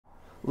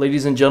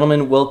Ladies and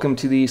gentlemen, welcome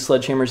to the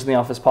Sledgehammers in the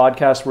Office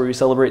podcast, where we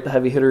celebrate the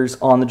heavy hitters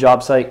on the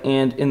job site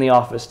and in the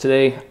office.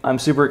 Today, I'm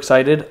super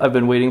excited. I've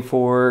been waiting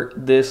for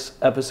this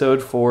episode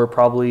for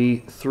probably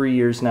 3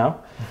 years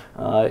now.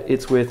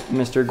 It's with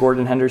Mr.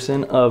 Gordon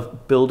Henderson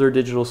of Builder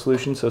Digital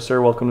Solutions. So,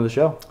 sir, welcome to the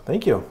show.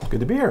 Thank you.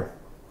 Good to be here.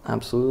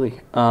 Absolutely.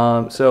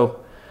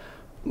 So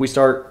we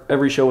start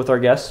every show with our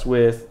guests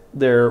with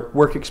their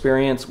work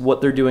experience,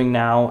 what they're doing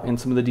now, and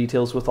some of the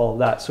details with all of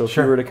that. So if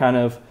you were to kind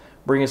of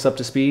bring us up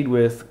to speed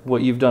with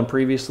what you've done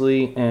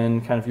previously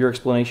and kind of your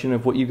explanation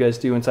of what you guys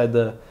do inside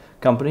the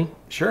company.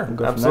 Sure,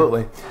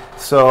 absolutely.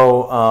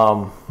 So,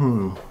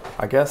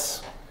 I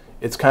guess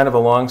it's kind of a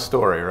long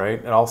story,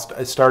 right?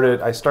 I started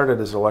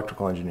as an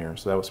electrical engineer,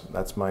 so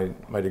that's my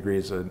degree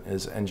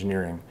is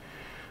engineering.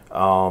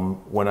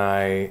 When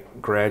I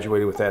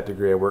graduated with that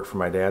degree, I worked for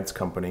my dad's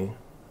company.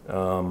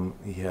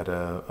 He had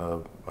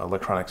a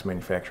electronics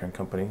manufacturing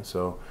company,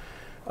 so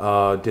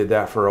did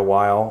that for a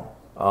while.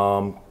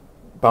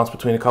 Bounced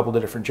between a couple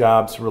of different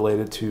jobs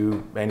related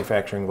to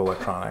manufacturing of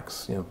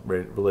electronics,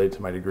 related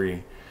to my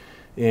degree.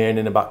 And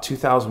in about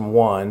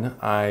 2001,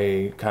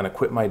 I kind of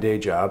quit my day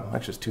job.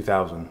 Actually, it's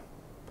 2000.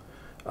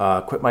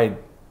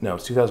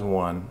 It's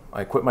 2001.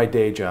 I quit my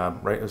day job,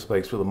 right? It was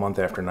like a month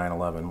after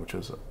 9/11, which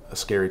was a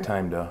scary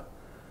time to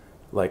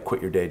like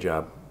quit your day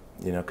job,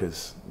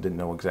 because didn't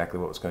know exactly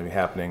what was going to be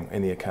happening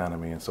in the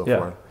economy and so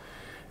forth.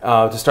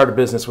 To start a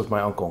business with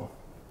my uncle.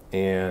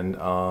 And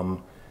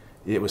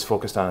it was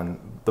focused on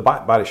the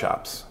body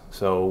shops.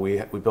 So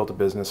we built a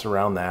business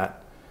around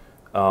that.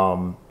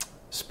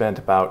 Spent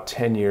about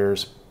 10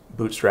 years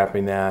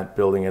bootstrapping that,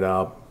 building it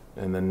up,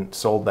 and then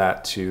sold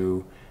that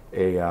to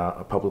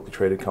a publicly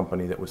traded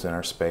company that was in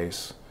our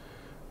space,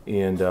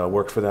 and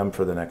worked for them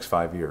for the next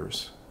 5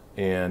 years.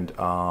 And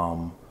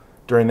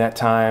during that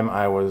time,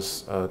 I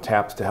was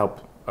tapped to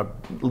help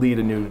lead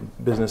a new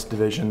business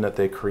division that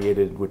they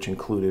created, which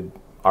included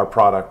our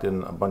product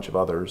and a bunch of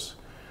others.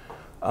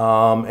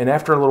 And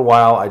after a little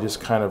while, I just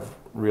kind of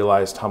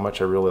realized how much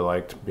I really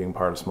liked being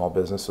part of small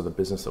business. So the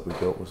business that we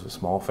built was a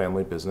small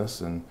family business,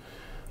 and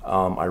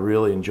I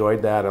really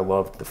enjoyed that. I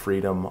loved the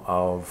freedom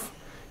of,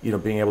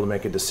 being able to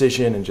make a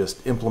decision and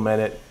just implement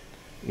it,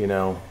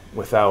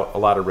 without a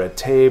lot of red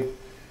tape,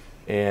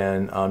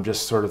 and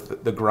just sort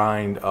of the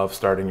grind of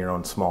starting your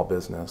own small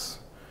business.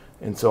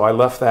 And so I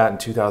left that in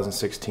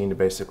 2016 to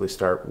basically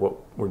start what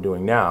we're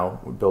doing now,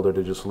 Builder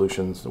Digital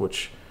Solutions,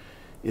 which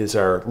is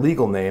our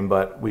legal name,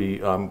 but we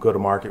go to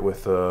market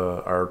with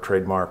our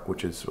trademark,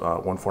 which is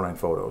 149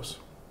 Photos.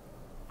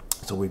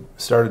 So we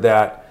started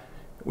that,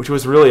 which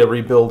was really a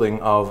rebuilding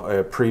of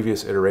a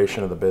previous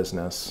iteration of the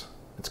business.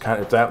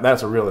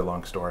 That's a really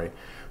long story,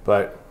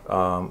 but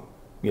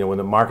when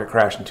the market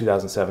crashed in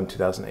 2007,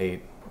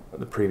 2008,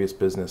 the previous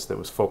business that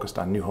was focused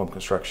on new home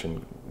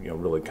construction,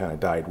 really kind of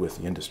died with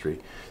the industry.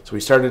 So we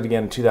started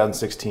again in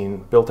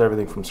 2016, built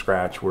everything from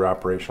scratch. We're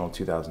operational in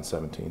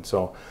 2017.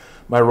 So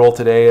my role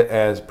today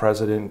as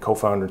president,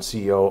 co-founder, and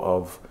CEO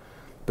of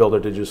Builder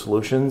Digital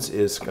Solutions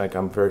is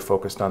I'm very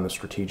focused on the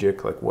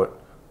strategic, what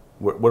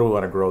do we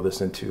want to grow this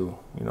into?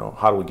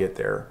 How do we get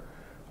there?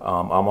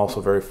 I'm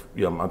also very,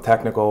 I'm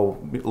technical,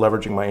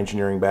 leveraging my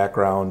engineering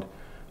background.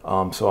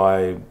 So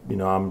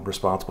I'm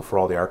responsible for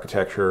all the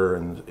architecture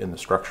and the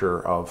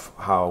structure of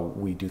how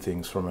we do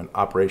things from an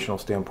operational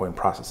standpoint,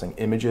 processing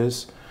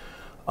images,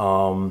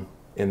 and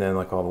then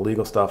all the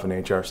legal stuff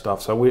and HR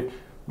stuff. So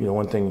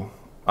one thing,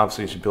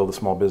 obviously, as you build a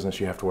small business,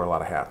 you have to wear a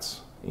lot of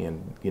hats,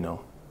 and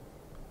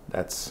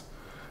that's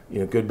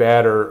good,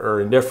 bad, or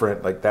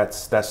indifferent.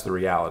 That's the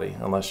reality.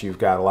 Unless you've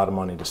got a lot of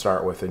money to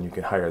start with, and you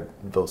can hire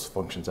those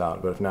functions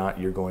out. But if not,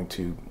 you're going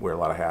to wear a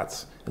lot of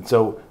hats, and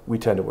so we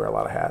tend to wear a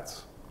lot of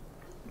hats.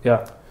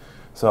 Yeah.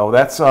 So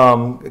that's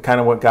kind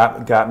of what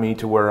got me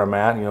to where I'm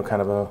at.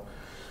 Kind of a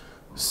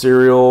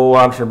serial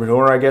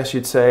entrepreneur, I guess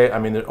you'd say. I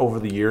mean, over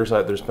the years,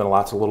 there's been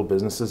lots of little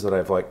businesses that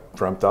I've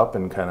dreamt up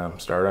and kind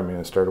of started. I mean,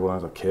 I started when I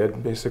was a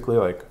kid, basically,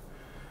 and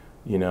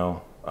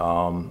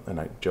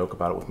I joke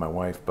about it with my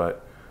wife,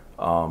 but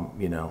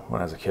when I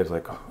was a kid, it's I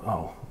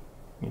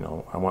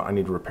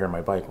need to repair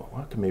my bike. Well,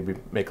 I can maybe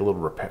make a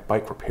little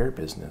bike repair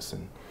business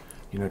and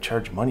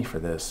charge money for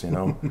this.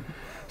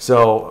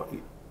 So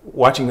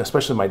watching,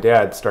 especially my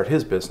dad start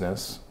his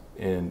business,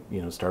 and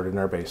started in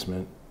our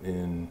basement,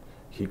 and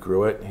he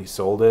grew it, he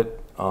sold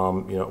it.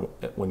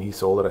 When he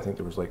sold it, I think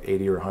there was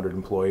 80 or 100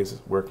 employees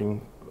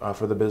working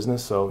for the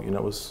business. So it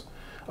was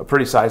a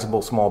pretty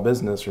sizable small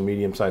business or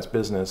medium-sized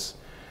business.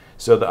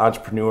 So the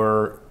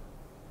entrepreneurial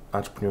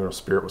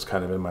spirit was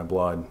kind of in my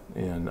blood,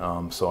 and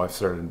so I've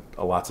started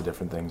lots of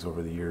different things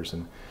over the years.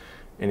 And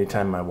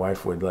anytime my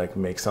wife would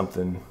make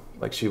something,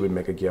 she would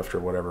make a gift or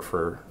whatever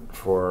for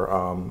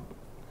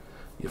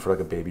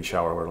a baby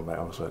shower or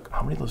whatever, I was like,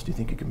 how many of those do you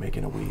think you could make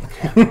in a week?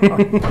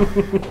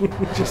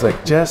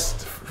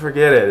 Just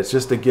forget it. It's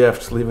just a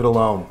gift. Leave it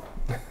alone.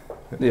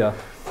 Yeah.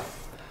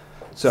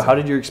 So how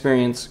did your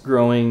experience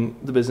growing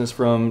the business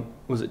from,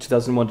 was it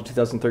 2001 to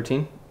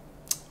 2013?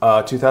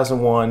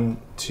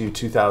 2001 to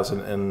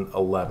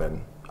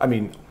 2011. I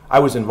mean, I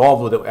was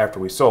involved with it after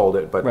we sold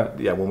it, but Right.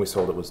 yeah, when we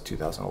sold it was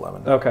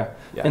 2011. Okay.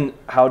 Yeah. And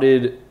how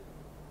did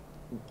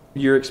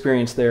your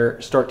experience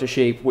there start to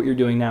shape what you're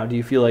doing now? Do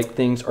you feel like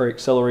things are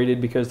accelerated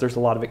because there's a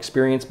lot of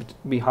experience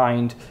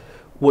behind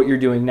what you're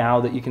doing now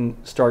that you can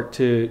start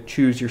to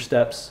choose your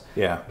steps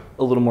Yeah.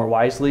 a little more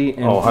wisely?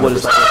 And Oh, what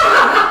is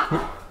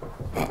 100%.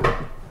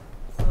 that?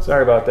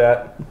 Sorry about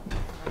that.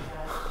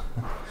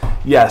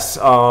 Yes.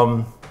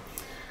 Sorry,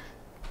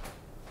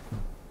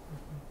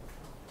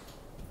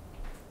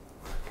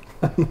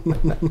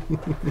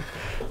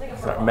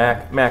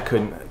 Mac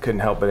couldn't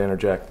help but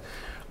interject.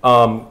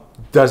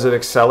 Does it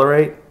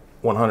accelerate?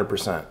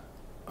 100%.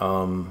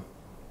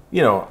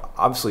 You know,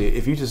 obviously,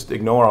 if you just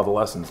ignore all the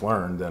lessons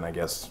learned, then I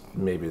guess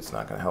maybe it's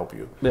not going to help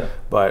you. Yeah.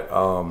 But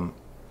I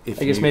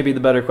guess maybe the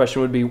better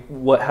question would be,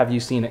 what have you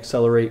seen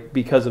accelerate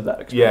because of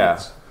that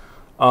experience?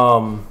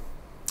 Yeah.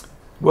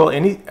 Well,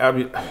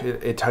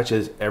 it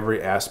touches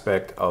every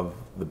aspect of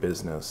the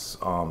business,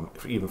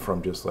 even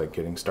from just like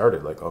getting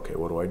started. Like, okay,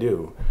 what do I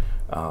do?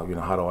 You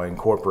know, how do I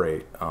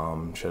incorporate?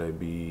 Should I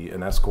be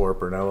an S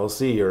corp or an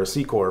LLC or a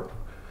C corp?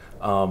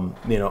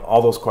 You know,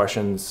 all those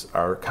questions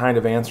are kind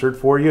of answered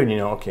for you, and you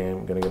know, okay,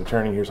 I'm going to get an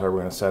attorney. Here's how we're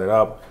going to set it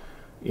up.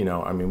 You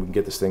know, I mean, we can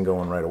get this thing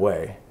going right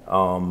away.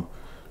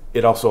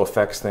 It also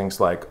affects things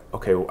like,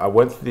 okay, I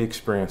went through the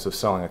experience of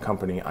selling a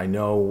company. I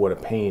know what a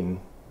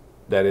pain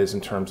that is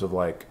in terms of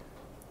like,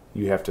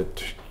 you got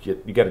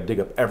to dig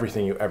up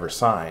everything you ever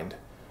signed,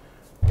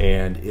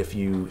 and if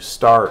you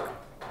start,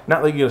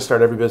 not like you're going to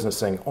start every business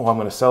saying, oh, I'm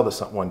going to sell this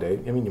one day.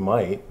 I mean, you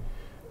might,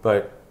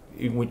 but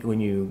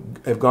when you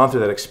have gone through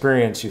that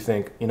experience, you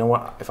think, you know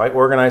what, if I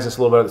organize this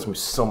a little bit, this will be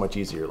so much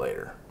easier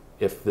later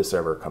if this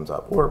ever comes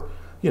up. Or,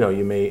 you know,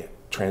 you may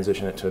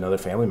transition it to another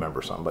family member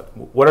or something, but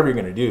whatever you're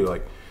going to do,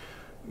 like,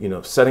 you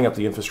know, setting up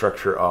the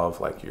infrastructure of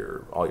like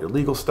all your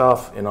legal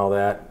stuff and all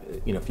that,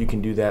 you know, if you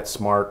can do that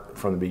smart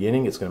from the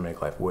beginning, it's going to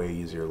make life way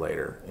easier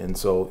later. And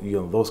so, you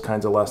know, those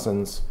kinds of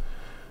lessons,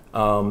 you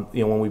know,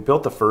 when we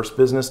built the first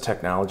business,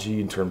 technology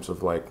in terms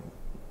of like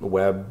the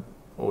web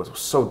was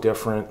so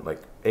different.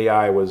 Like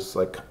AI was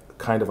like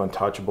kind of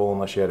untouchable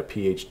unless you had a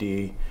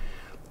PhD.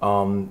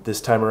 This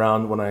time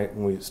around,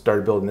 when we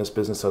started building this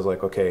business, I was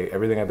like, okay,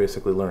 everything I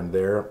basically learned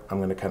there, I'm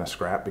going to kind of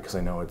scrap because I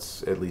know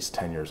it's at least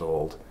 10 years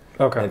old.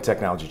 Okay. And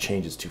technology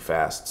changes too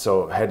fast.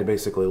 So I had to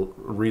basically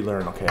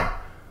relearn, okay,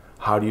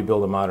 how do you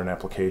build a modern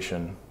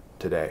application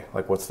today?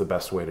 Like, what's the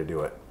best way to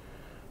do it?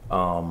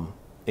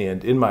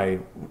 And in my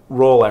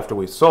role after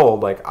we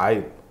sold, like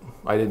I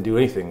didn't do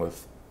anything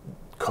with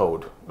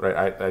code,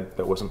 right?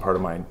 That wasn't part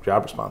of my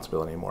job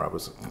responsibility anymore. I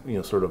was, you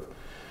know, sort of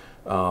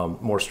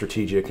more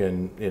strategic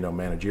and, you know,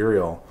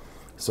 managerial.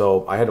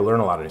 So I had to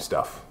learn a lot of new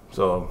stuff.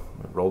 So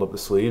I rolled up the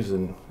sleeves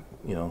and,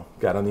 you know,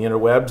 got on the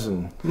interwebs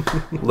and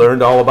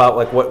learned all about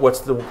like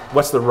what's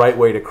the right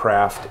way to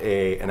craft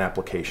an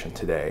application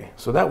today.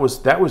 So that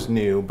was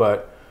new,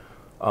 but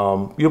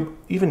you know,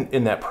 even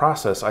in that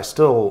process, I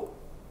still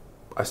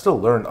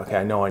learned. Okay,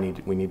 I know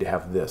we need to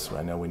have this.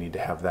 I know we need to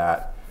have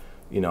that.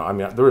 You know, I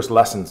mean, there was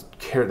lessons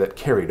that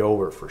carried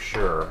over for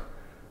sure,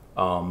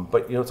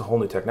 but you know, it's a whole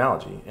new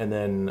technology. And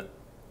then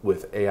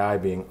with AI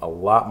being a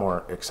lot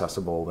more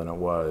accessible than it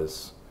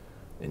was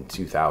in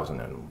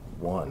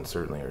 2001,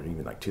 certainly, or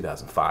even like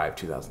 2005,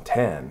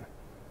 2010,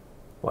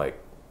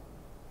 like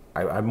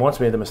I once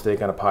made the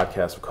mistake on a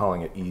podcast of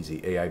calling it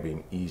easy, AI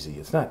being easy.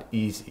 It's not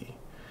easy.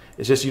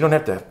 It's just you don't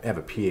have to have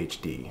a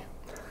PhD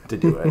to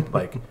do it.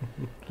 Like,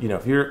 you know,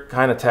 if you're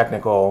kind of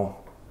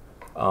technical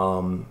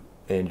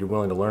and you're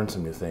willing to learn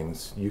some new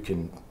things, you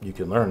can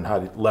learn how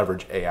to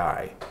leverage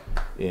AI.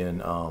 In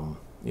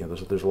you know,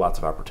 there's lots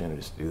of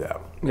opportunities to do that.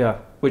 Yeah,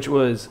 which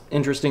was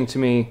interesting to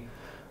me.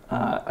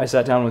 I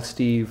sat down with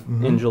Steve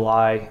in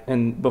July,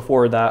 and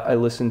before that, I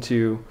listened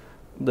to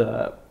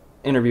the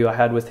interview I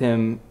had with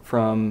him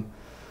from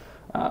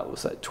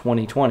was that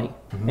 2020,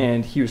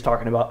 and he was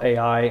talking about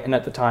AI, and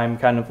at the time,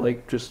 kind of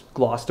like just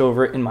glossed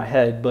over it in my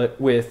head. But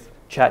with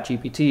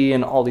ChatGPT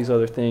and all these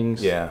other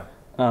things,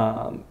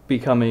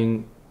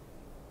 becoming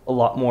a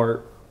lot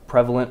more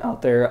prevalent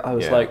out there, I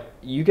was like,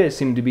 you guys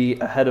seem to be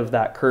ahead of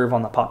that curve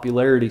on the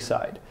popularity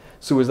side.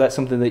 So was that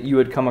something that you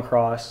had come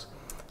across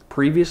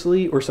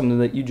previously, or something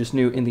that you just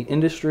knew in the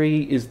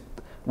industry?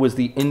 Was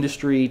the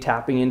industry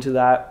tapping into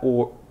that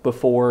or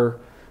before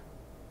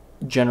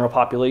general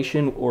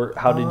population, or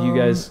how did you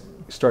guys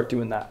start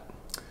doing that?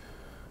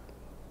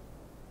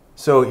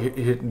 So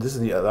this is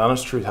the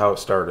honest truth how it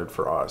started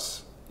for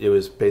us. It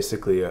was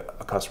basically a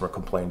customer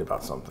complained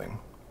about something,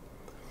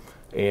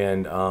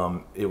 and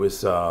it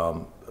was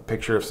a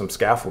picture of some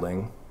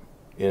scaffolding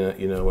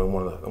in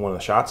one of the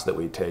shots that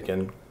we'd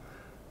taken.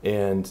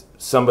 And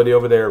somebody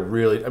over there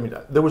really, I mean,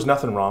 there was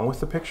nothing wrong with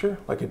the picture.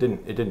 Like it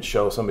didn't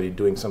show somebody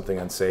doing something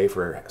unsafe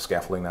or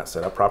scaffolding not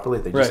set up properly.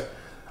 They just,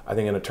 I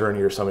think an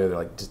attorney or somebody, they're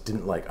like, just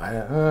didn't like,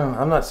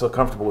 I'm not so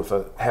comfortable with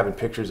having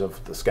pictures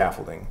of the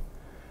scaffolding.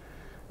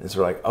 And so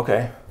we're like,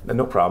 okay, then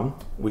no problem.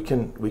 We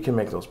can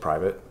make those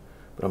private.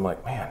 But I'm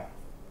like, man,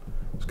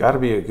 there's got to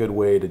be a good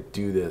way to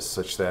do this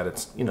such that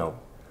it's, you know,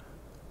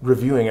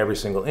 reviewing every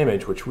single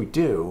image, which we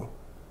do,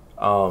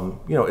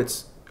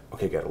 it's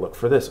okay. Got to look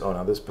for this. Oh,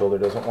 now this builder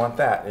doesn't want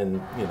that,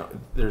 and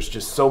there's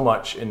just so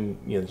much,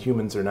 and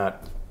humans are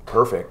not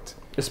perfect.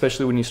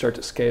 Especially when you start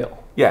to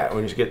scale. Yeah,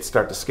 when you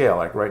start to scale.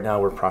 Like right now,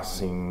 we're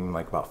processing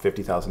like about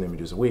 50,000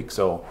 images a week.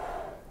 So,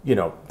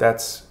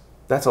 that's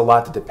a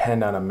lot to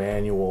depend on a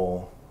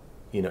manual,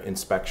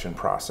 inspection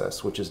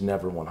process, which is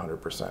never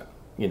 100%.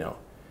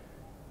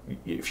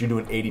 If you're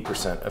doing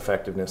 80%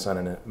 effectiveness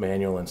on a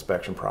manual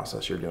inspection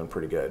process, you're doing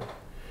pretty good.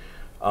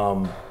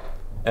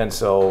 And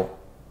so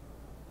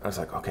I was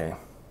like, okay,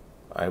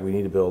 we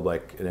need to build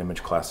like an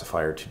image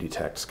classifier to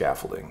detect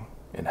scaffolding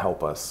and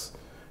help us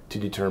to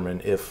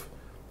determine if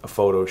a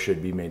photo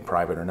should be made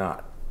private or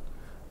not.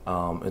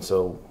 And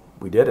so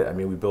we did it. I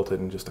mean, we built it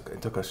in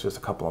it took us just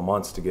a couple of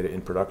months to get it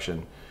in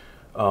production.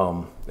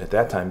 At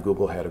that time,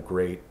 Google had a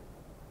great,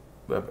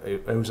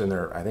 it was in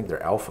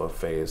their alpha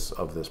phase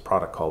of this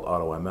product called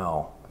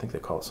AutoML. I think they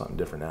call it something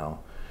different now.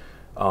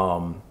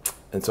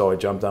 And so I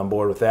jumped on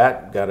board with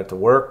that, got it to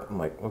work. I'm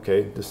like,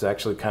 okay, this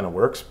actually kind of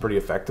works pretty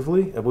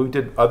effectively. And we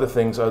did other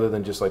things other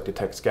than just like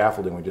detect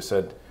scaffolding. We just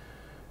said,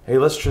 hey,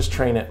 let's just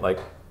train it like,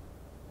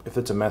 if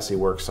it's a messy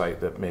work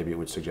site, that maybe it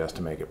would suggest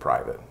to make it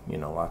private.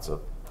 Lots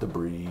of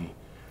debris,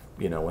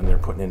 when they're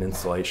putting in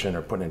insulation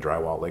or putting in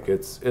drywall, like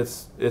it's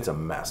a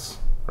mess,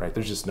 right?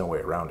 There's just no way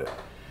around it.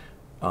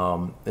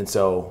 And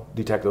so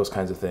detect those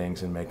kinds of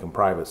things and make them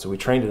private. So we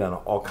trained it on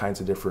all kinds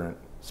of different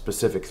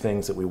specific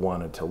things that we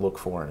wanted to look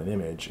for in an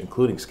image,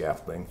 including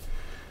scaffolding.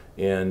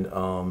 And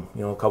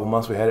a couple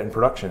months we had it in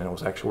production, and it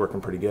was actually working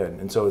pretty good.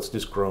 And so it's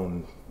just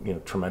grown,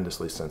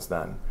 tremendously since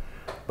then.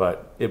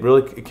 But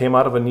it came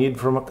out of a need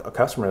from a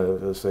customer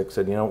that was like,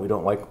 said, we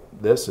don't like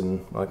this,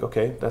 and we're like,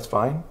 okay, that's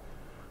fine.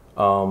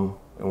 And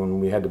when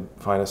we had to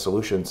find a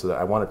solution, so that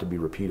I want it to be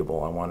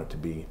repeatable, I want it to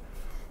be,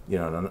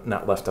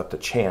 not left up to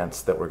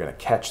chance that we're going to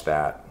catch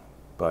that,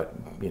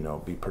 but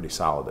be pretty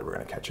solid that we're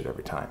going to catch it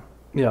every time.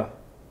 Yeah,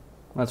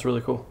 that's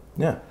really cool.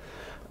 Yeah.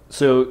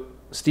 So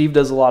Steve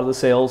does a lot of the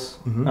sales,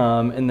 Mm-hmm.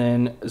 And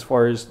then as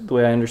far as the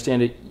way I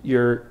understand it,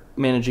 you're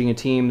managing a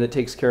team that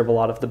takes care of a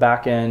lot of the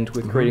back end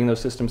with Mm-hmm. creating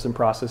those systems and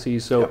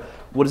processes. So Yep.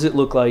 what does it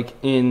look like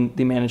in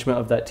the management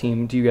of that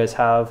team? Do you guys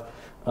have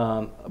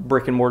a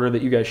brick and mortar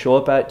that you guys show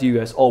up at? Do you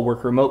guys all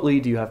work remotely?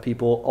 Do you have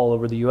people all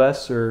over the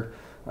U.S. or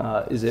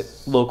is it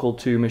local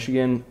to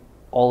Michigan?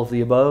 All of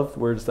the above?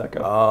 Where does that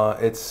go?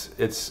 It's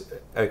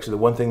actually the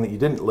one thing that you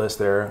didn't list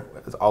there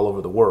is all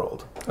over the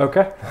world.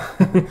 Okay.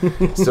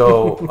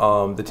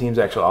 So the team's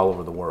actually all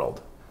over the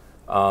world.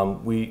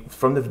 We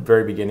from the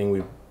very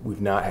beginning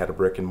we've not had a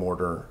brick and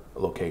mortar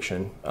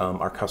location.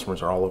 Our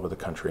customers are all over the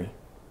country.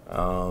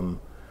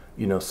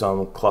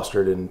 Some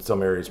clustered in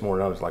some areas more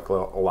than others, like a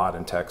lot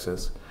in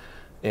Texas.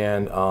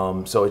 And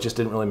so it just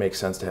didn't really make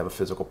sense to have a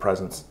physical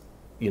presence,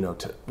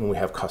 when we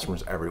have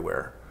customers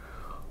everywhere.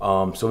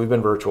 So we've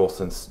been virtual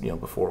since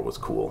before it was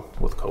cool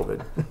with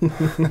COVID.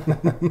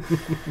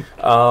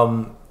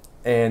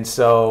 And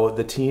so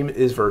the team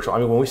is virtual. I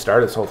mean, when we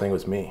started, this whole thing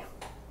was me.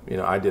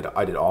 I did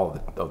all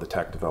of the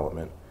tech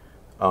development.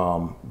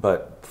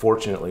 But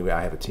fortunately,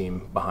 I have a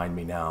team behind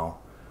me now.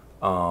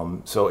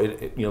 So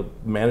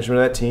management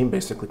of that team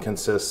basically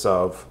consists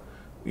of,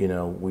 we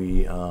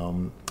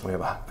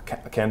have a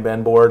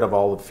Kanban board of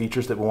all the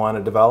features that we want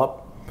to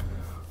develop.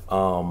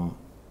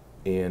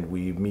 And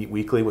we meet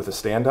weekly with a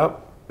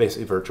stand-up,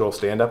 basically virtual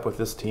stand-up with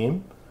this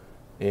team,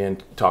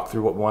 and talk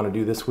through what we want to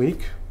do this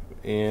week.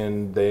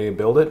 And they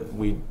build it.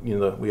 We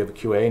have a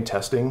QA and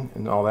testing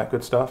and all that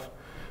good stuff.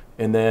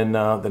 And then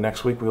the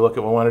next week we look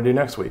at what we want to do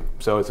next week.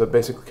 So it's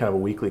basically kind of a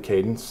weekly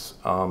cadence,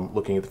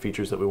 looking at the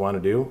features that we want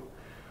to do.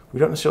 We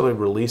don't necessarily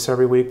release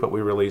every week, but we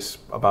release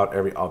about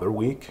every other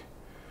week.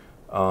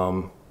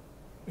 I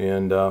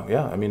mean,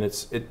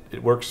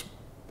 it works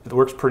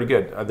pretty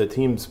good. The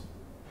teams,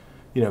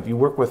 if you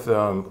work with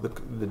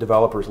the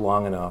developers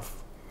long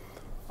enough,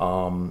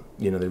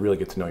 they really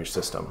get to know your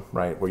system,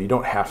 right? Where you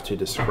don't have to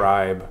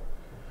describe,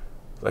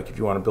 like if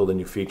you want to build a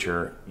new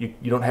feature, you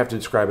don't have to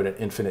describe it in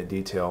infinite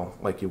detail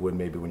like you would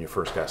maybe when you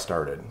first got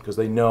started, because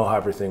they know how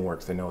everything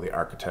works, they know the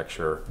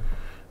architecture.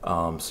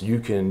 So you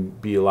can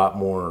be a lot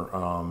more,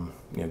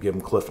 give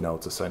them cliff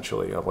notes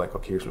essentially of like,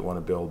 okay, here's what we want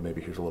to build,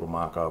 maybe here's a little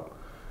mock-up,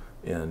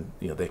 and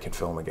they can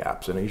fill in the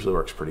gaps, and it usually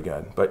works pretty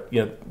good. But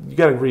you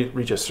got to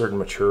reach a certain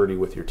maturity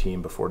with your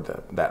team before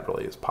that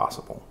really is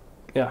possible.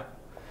 Yeah.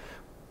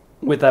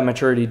 With that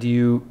maturity,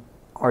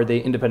 are they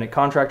independent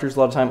contractors a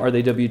lot of time? Are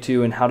they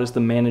W-2? And how does the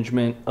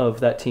management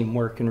of that team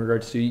work in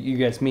regards to, you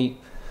guys meet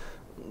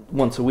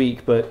once a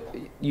week, but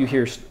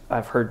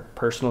I've heard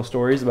personal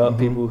stories about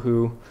Mm-hmm. people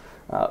who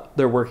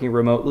they're working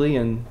remotely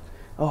and,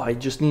 I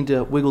just need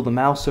to wiggle the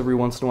mouse every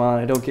once in a while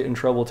and I don't get in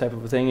trouble type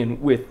of a thing. And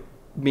with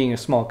being a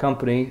small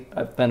company,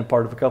 I've been a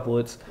part of a couple,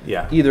 it's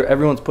either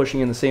everyone's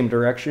pushing in the same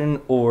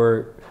direction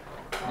or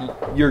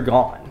you're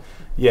gone.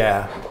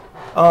 Yeah.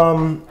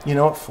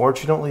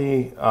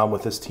 Fortunately,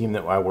 with this team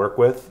that I work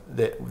with,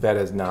 that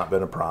has not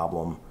been a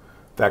problem.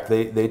 In fact,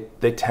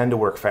 they tend to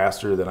work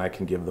faster than I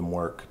can give them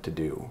work to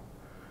do,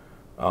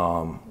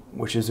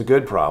 which is a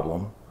good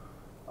problem.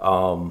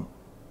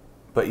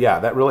 but yeah,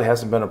 that really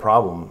hasn't been a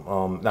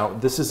problem. Now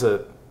this is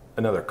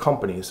another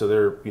company, so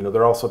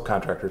they're all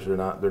subcontractors.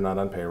 They're not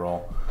on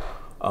payroll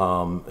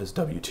as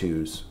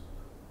W-2s,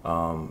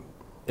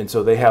 and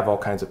so they have all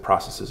kinds of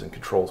processes and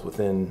controls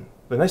within.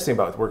 The nice thing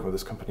about working with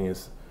this company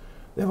is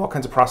they have all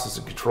kinds of processes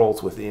and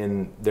controls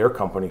within their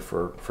company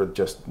for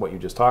just what you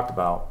just talked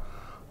about.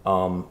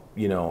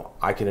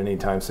 I can at any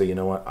time say, you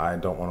know what, I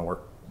don't want to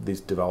work.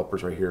 These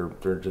developers right here,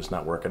 they're just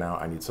not working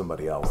out. I need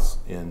somebody else,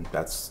 and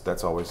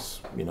that's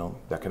always,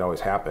 that can always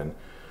happen.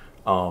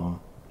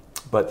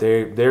 But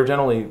they're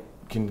generally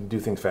can do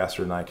things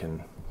faster than I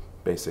can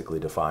basically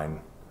define.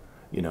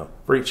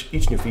 For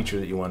each new feature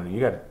that you want to do,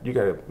 you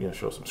got to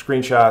show some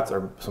screenshots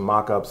or some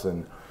mock-ups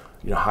and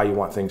how you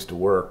want things to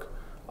work.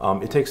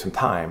 It takes some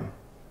time.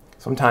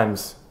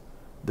 Sometimes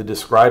the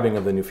describing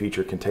of the new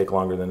feature can take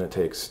longer than it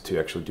takes to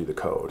actually do the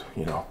code.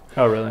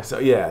 Oh, really? So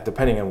yeah,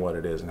 depending on what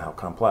it is and how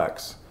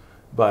complex.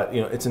 But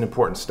it's an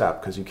important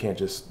step because you can't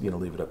just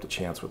leave it up to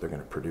chance what they're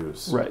going to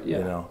produce. Right.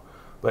 Yeah.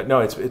 But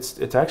no,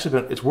 it's actually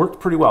it's worked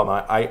pretty well.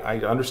 Now I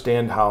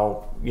understand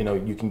how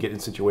you can get in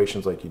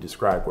situations like you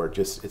described where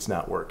it's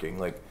not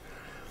working.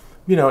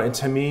 And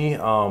to me,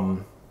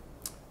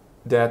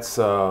 that's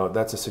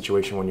a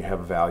situation when you have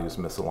a values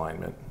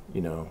misalignment.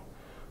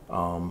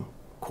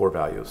 Core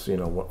values.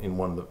 In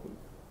one of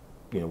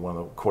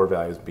the core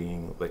values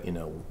being that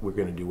we're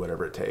going to do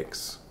whatever it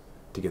takes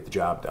to get the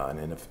job done.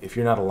 And if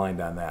you're not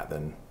aligned on that,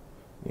 then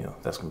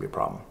that's going to be a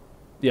problem.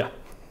 Yeah.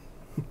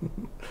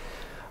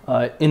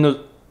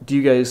 Do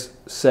you guys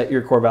set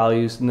your core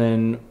values and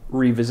then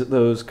revisit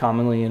those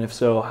commonly? And if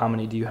so, how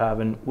many do you have?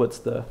 And what's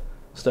the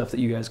stuff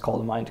that you guys call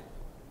to mind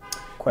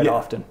quite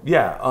often?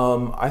 Yeah.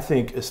 I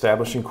think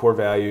establishing core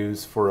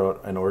values for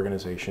an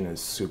organization is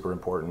super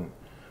important.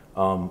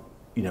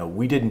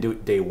 We didn't do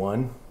it day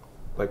one.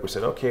 Like we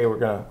said, okay, we're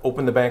going to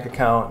open the bank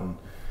account and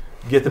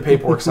get the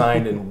paperwork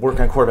signed and work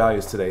on core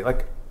values today.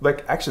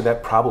 Like actually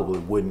that probably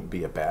wouldn't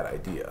be a bad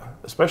idea,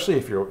 especially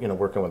if you're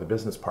working with a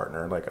business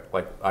partner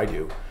like I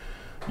do.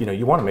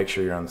 You want to make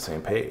sure you're on the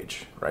same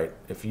page, right?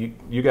 If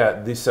you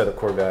got this set of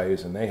core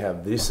values and they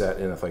have this set,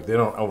 and if they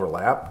don't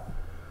overlap,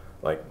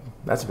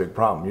 that's a big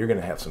problem. You're going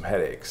to have some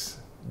headaches,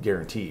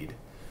 guaranteed.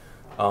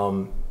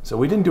 So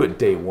we didn't do it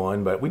day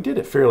one, but we did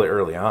it fairly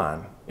early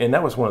on. And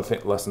that was one of the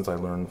lessons I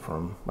learned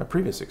from my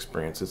previous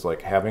experiences,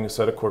 having a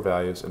set of core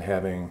values and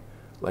having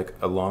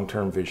a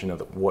long-term vision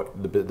of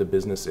what the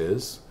business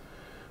is,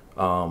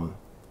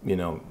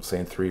 say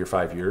in 3 or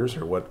 5 years,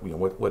 or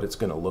what it's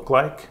going to look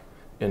like,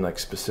 and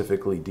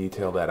specifically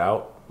detail that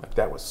out.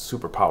 That was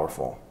super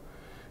powerful,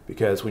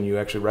 because when you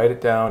actually write it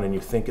down and you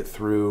think it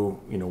through,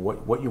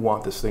 what you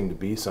want this thing to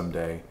be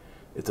someday,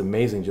 it's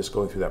amazing just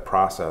going through that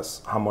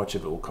process how much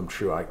of it will come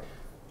true.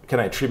 Can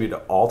I attribute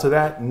it all to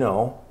that?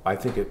 No, I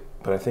think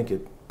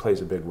it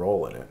plays a big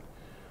role in it.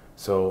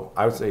 So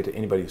I would say to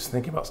anybody who's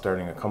thinking about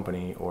starting a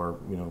company or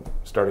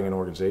starting an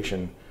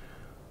organization,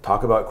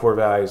 talk about core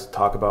values,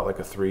 talk about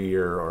a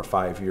 3-year or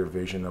 5-year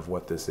vision of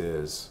what this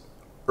is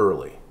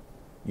early.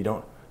 You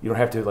don't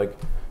have to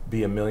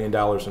be $1 million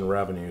in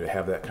revenue to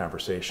have that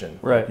conversation.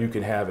 Right. You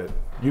can have it.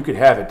 You could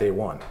have it day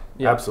one.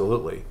 Yeah.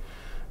 Absolutely.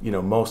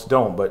 Most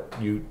don't, but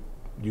you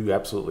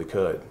absolutely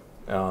could.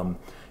 And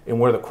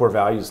where the core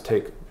values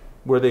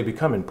where they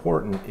become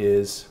important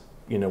is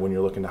when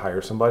you're looking to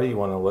hire somebody, you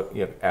want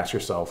to ask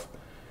yourself,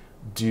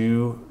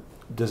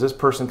 does this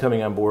person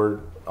coming on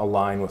board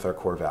align with our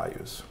core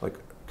values?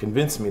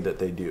 Convince me that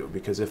they do,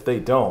 because if they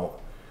don't,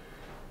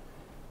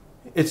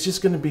 it's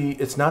just going to be.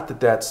 It's not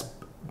that's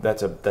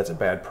a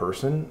bad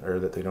person or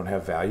that they don't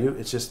have value.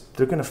 It's just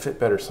they're going to fit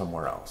better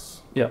somewhere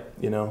else. Yeah.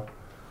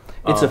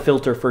 It's a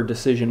filter for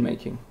decision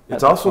making.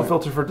 It's also a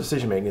filter for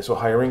decision making. So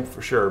hiring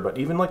for sure, but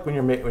even when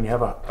you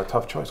have a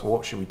tough choice, well,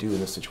 what should we do in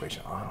this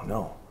situation? I don't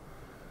know.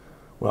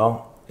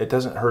 Well, it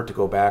doesn't hurt to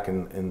go back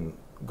and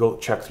go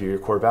check through your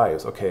core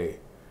values. Okay,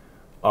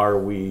 are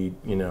we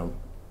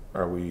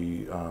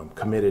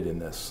committed in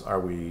this? Are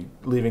we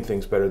leaving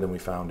things better than we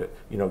found it?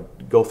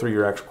 Go through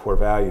your actual core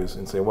values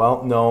and say,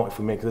 well, no, if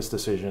we make this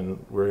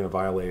decision, we're going to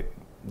violate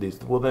these.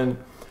 Well, then,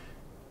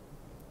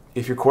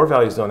 if your core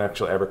values don't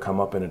actually ever come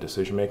up in a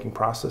decision-making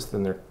process,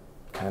 then they're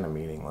kind of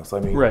meaningless.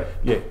 Right.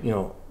 Yeah,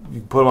 you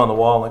put them on the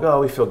wall,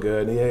 we feel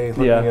good. Yay,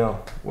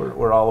 look,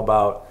 we're all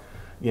about,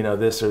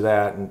 this or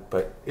that.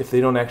 But if they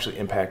don't actually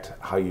impact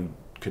how you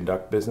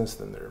conduct business,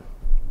 then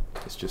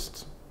it's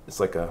just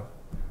like a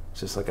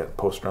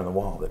poster on the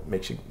wall that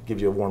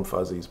gives you warm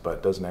fuzzies,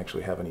 but doesn't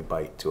actually have any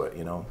bite to it,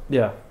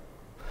 Yeah.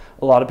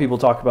 A lot of people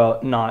talk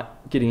about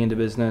not getting into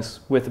business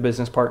with a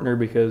business partner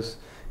because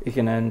it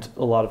can end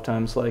a lot of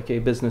times like a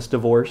business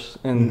divorce.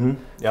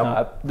 And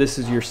this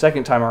is your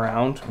second time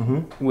around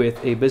with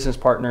a business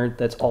partner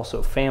that's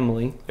also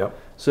family. Yep.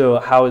 So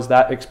how has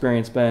that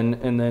experience been?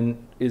 And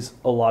then is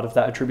a lot of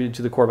that attributed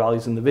to the core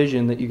values and the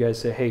vision that you guys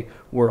say, hey,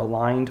 we're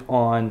aligned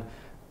on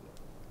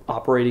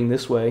operating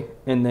this way,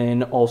 and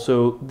then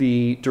also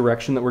the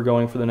direction that we're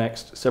going for the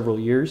next several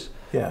years?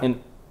 Yeah.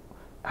 And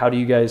how do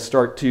you guys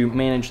start to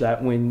manage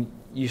that when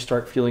you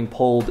start feeling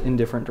pulled in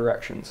different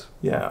directions?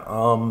 Yeah.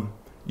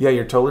 Yeah,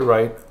 you're totally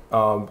right.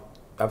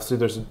 Obviously,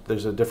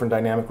 there's a different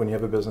dynamic when you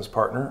have a business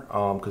partner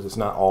because it's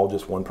not all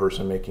just one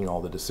person making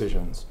all the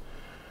decisions.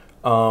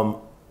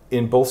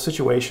 In both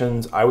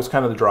situations, I was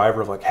kind of the driver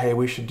of like, hey,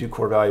 we should do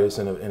core values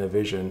and a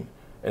vision.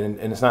 And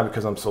it's not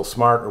because I'm so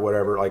smart or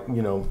whatever. Like,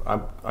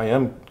 I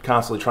am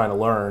constantly trying to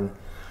learn.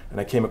 And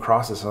I came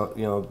across this,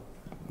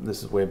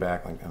 this is way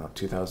back, like,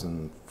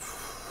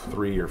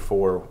 2003 or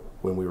 4,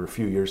 when we were a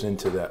few years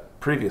into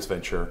that previous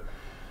venture.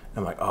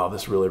 I'm like, oh,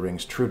 this really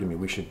rings true to me.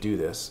 We should do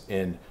this.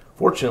 And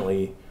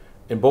fortunately,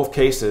 in both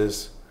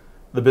cases,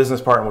 the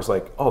business partner was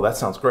like, oh, that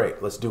sounds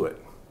great. Let's do it.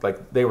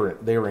 Like they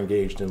were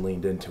engaged and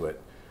leaned into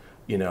it.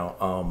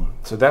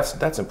 So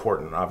that's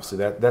important. Obviously,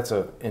 that's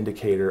an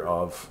indicator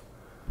of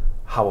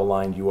how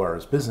aligned you are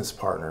as business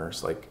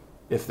partners. Like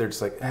if they're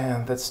just like,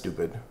 that's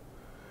stupid.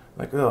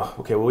 Like, oh,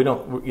 okay, well, we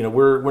don't,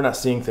 we're not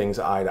seeing things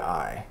eye to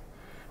eye,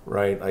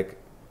 right? Like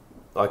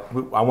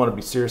I want to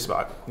be serious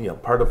about,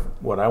 part of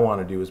what I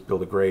want to do is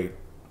build a great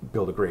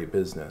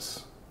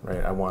business,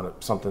 right? I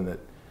want something that,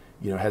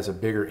 has a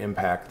bigger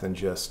impact than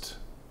just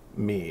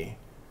me.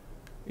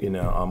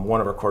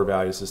 One of our core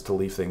values is to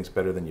leave things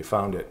better than you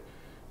found it.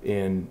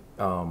 And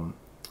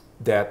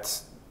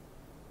that's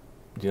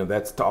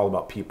all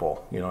about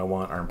people. I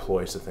want our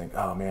employees to think,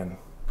 oh man,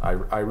 I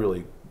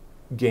really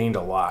gained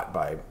a lot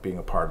by being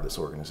a part of this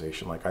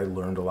organization. Like I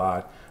learned a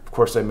lot. Of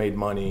course I made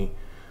money,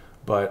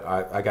 but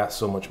I got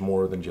so much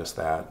more than just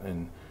that.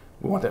 And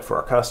we want that for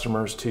our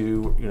customers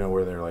too,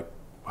 where they're like,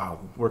 wow,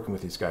 working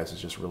with these guys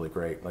is just really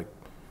great. Like,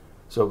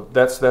 so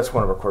that's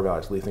one of our core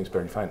values, leave things better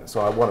than you find it.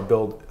 So I want to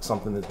build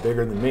something that's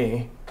bigger than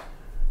me.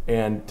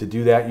 And to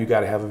do that, you got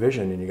to have a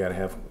vision and you got to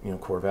have,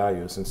 core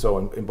values. And so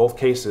in both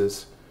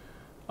cases,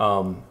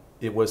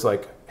 it was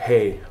like,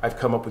 hey, I've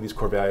come up with these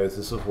core values.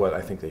 This is what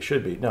I think they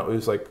should be. No, it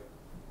was like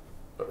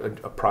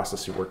a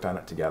process. We worked on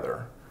it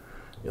together.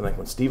 Like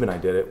when Steve and I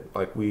did it,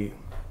 like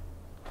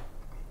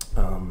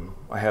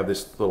I have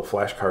this little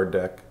flashcard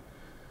deck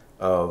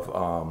of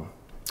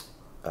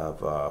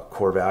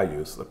core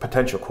values, the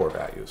potential core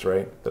values,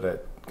 right? That I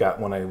got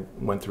when I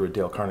went through a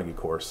Dale Carnegie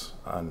course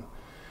on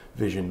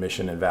vision,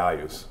 mission, and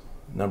values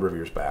a number of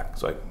years back.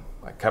 So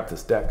I kept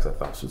this deck because I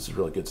thought this is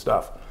really good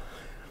stuff.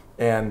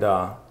 And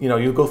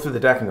you go through the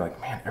deck and you're like,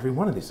 man, every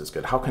one of these is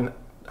good. How can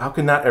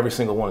not every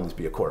single one of these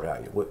be a core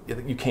value? Well,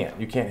 you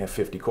can't have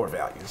 50 core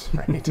values,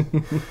 right?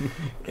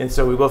 And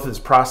so we go through this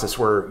process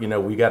where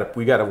we got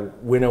to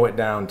winnow it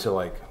down to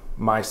like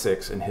my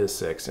 6 and his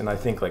 6, and I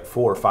think like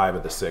 4 or 5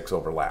 of the 6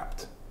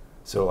 overlapped.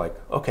 So like,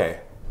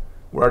 okay,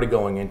 we're already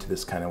going into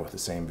this kind of with the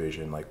same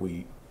vision. Like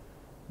we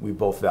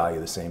both value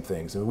the same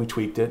things, and we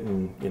tweaked it,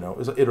 and it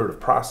was an iterative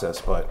process,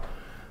 but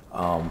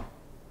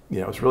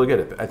it was really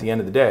good. At the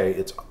end of the day,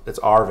 it's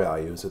our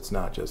values. It's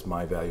not just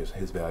my values,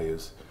 his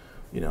values.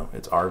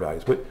 It's our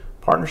values. But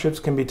partnerships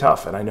can be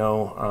tough, and I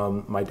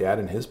know my dad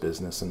and his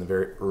business in the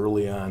very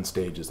early on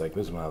stages, like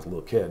this is when I was a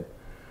little kid.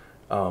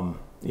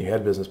 You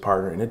had a business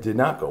partner, and it did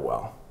not go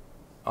well,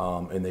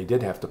 and they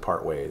did have to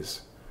part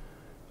ways,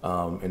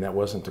 and that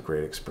wasn't a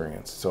great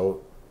experience.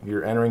 So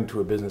you're entering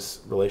to a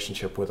business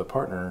relationship with a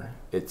partner.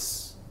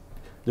 There's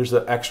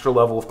an extra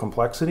level of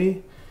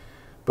complexity,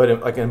 but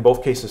in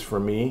both cases for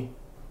me,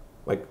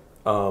 like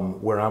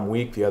where I'm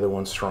weak, the other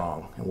one's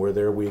strong, and where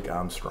they're weak,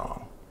 I'm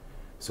strong.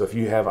 So if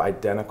you have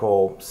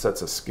identical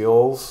sets of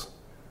skills,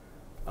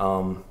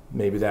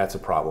 maybe that's a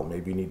problem.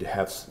 Maybe you need to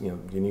have, you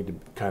need to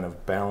kind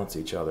of balance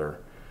each other.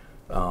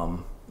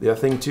 The other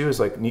thing too is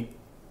like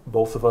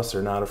both of us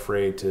are not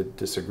afraid to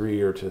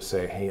disagree or to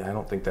say, hey, I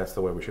don't think that's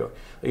the way we should.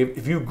 Like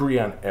if you agree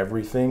on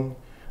everything,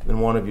 then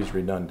one of you is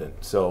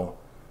redundant. So,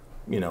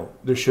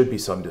 there should be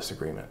some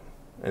disagreement,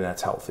 and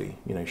that's healthy.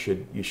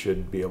 You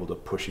should be able to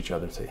push each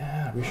other and say,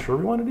 are we sure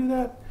we want to do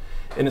that?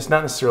 And it's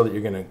not necessarily that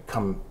you're going to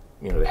come,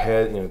 to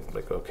head,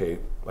 like, okay,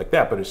 like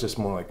that, but it's just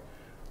more like,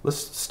 let's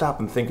stop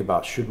and think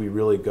about, should we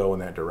really go in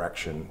that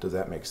direction? Does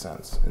that make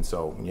sense? And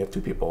so when you have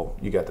 2 people,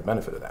 you got the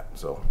benefit of that.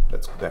 So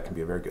that can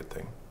be a very good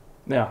thing.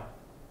 Yeah.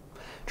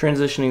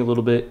 Transitioning a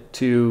little bit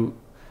to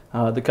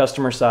the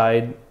customer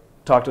side,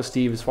 talk to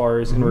Steve as far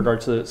as in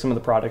regards to some of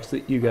the products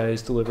that you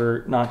guys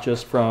deliver, not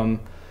just from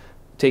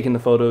taking the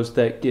photos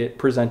that get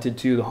presented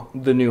to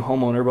the new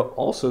homeowner, but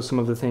also some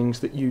of the things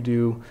that you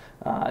do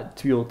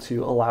to be able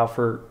to allow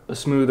for a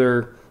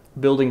smoother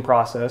building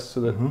process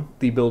so that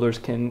the builders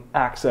can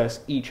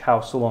access each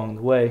house along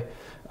the way.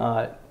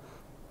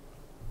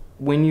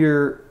 When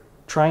you're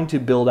trying to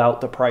build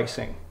out the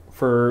pricing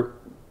for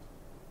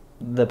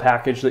the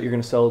package that you're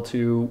going to sell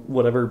to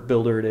whatever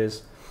builder it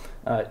is,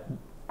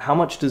 how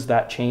much does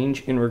that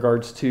change in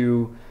regards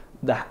to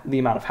the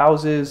amount of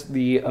houses,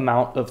 the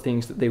amount of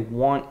things that they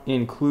want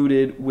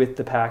included with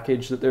the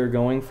package that they're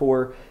going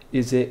for?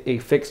 Is it a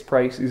fixed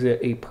price? Is it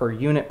a per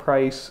unit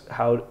price?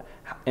 How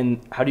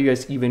do you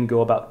guys even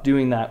go about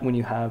doing that when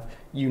you have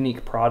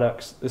unique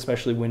products,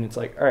 especially when it's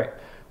like, all right,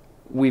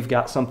 we've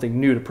got something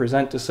new to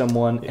present to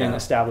someone and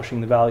establishing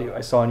the value.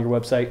 I saw on your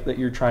website that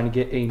you're trying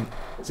to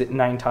get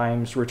 9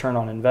 times return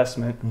on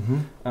investment.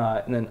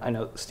 And then I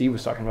know Steve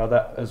was talking about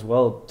that as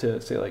well, to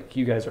say like,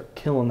 you guys are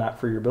killing that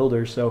for your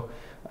builders. So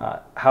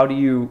How do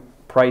you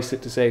price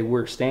it to say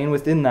we're staying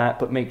within that,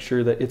 but make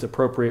sure that it's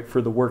appropriate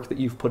for the work that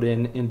you've put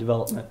in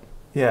development?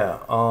 Yeah,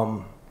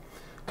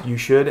 you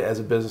should, as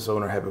a business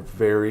owner, have a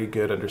very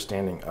good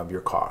understanding of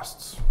your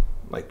costs.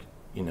 Like,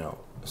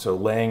 so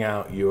laying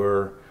out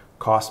your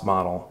cost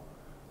model,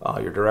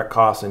 your direct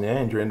costs and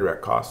your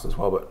indirect costs as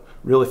well, but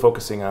really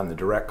focusing on the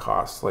direct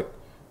costs. Like,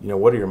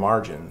 what are your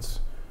margins?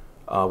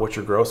 What's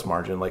your gross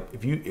margin? Like,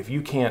 if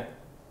you can't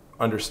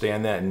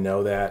understand that and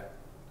know that,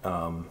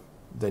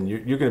 then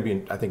you're going to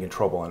be, I think, in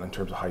trouble in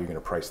terms of how you're going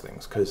to price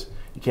things, because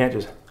you can't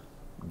just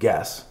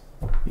guess,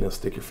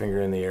 stick your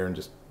finger in the air and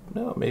just,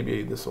 no,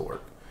 maybe this will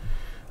work.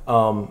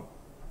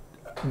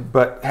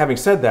 But having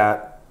said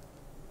that,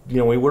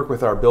 we work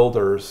with our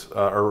builders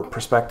or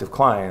prospective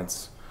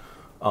clients.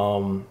 A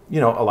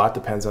lot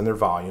depends on their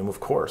volume, of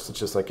course. It's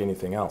just like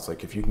anything else.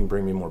 Like, if you can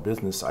bring me more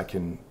business, I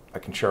can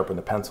sharpen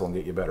the pencil and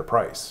get you a better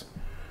price.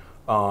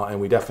 And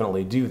we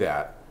definitely do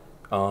that.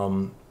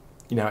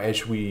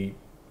 As we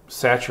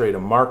saturate a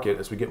market,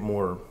 as we get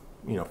more,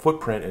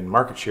 footprint and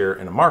market share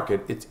in a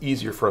market, it's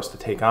easier for us to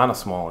take on a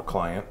smaller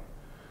client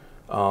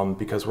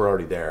because we're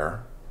already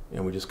there,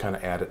 and we just kind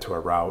of add it to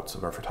our routes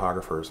of our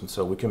photographers. And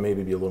so we can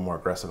maybe be a little more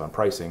aggressive on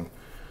pricing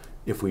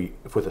if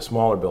with a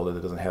smaller builder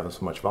that doesn't have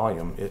as much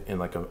volume in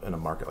a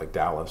market like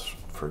Dallas,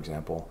 for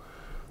example.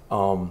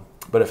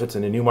 But if it's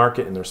in a new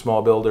market and they're a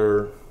small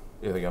builder,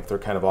 if they're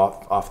kind of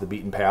off the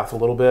beaten path a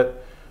little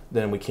bit,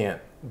 then we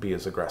can't be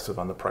as aggressive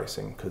on the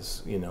pricing,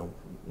 because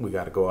we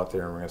got to go out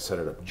there and we're going to set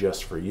it up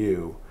just for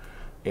you,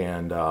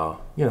 and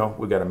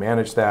we got to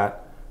manage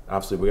that.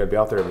 Obviously, we got to be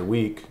out there every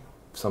week.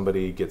 If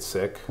somebody gets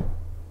sick,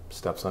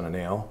 steps on a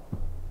nail,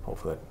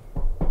 hopefully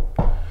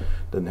that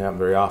doesn't happen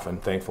very often,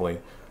 thankfully.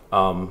 We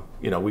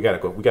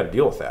got to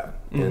deal with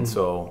that. Mm-hmm. And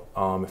so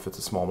if it's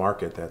a small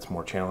market, that's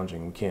more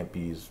challenging. We can't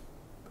be as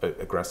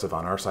aggressive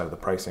on our side of the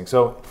pricing.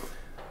 So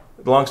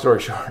long story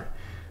short,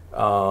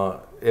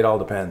 it all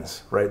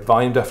depends, right?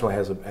 Volume definitely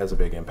has a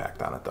big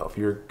impact on it, though. If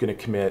you're going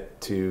to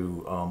commit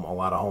to a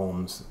lot of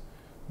homes,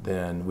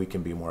 then we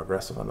can be more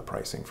aggressive on the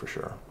pricing for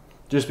sure.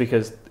 Just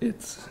because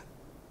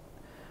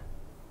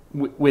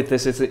with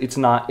this, it's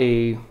not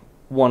a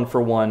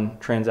one-for-one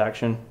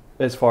transaction.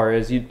 As far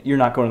as you're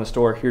not going to the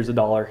store, here's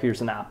 $1, here's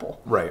an apple.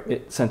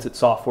 Right. Since it's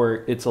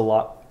software, it's a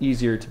lot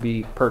easier to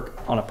be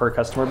on a per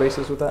customer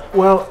basis with that.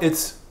 Well,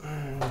 if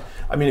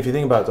you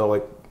think about it, though,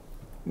 like,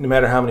 no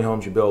matter how many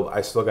homes you build, I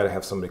still got to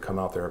have somebody come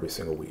out there every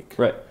single week.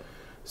 Right.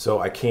 So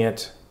I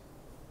don't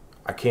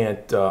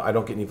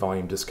get any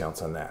volume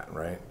discounts on that,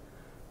 right?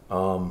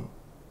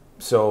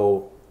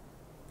 So,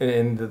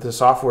 and the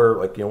software,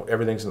 like,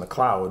 everything's in the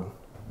cloud.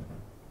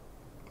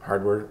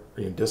 Hardware,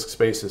 disk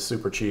space is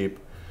super cheap.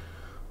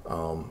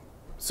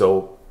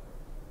 So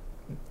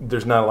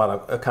there's not a lot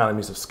of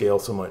economies of scale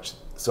so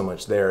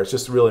much there. It's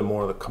just really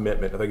more the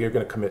commitment. Like, you're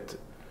going to commit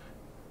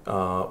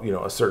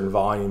a certain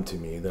volume to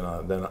me, then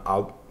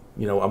I'll,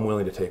 I'm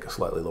willing to take a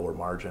slightly lower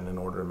margin in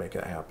order to make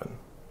it happen.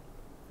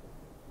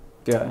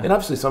 Yeah. And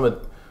obviously a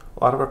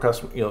lot of our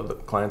customers, the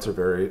clients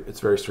it's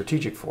very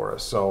strategic for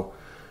us. So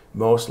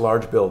most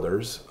large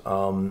builders,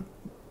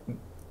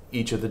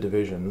 each of the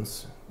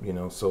divisions,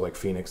 so like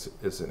Phoenix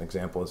is an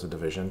example, as a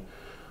division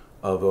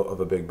of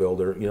a big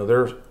builder,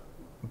 they're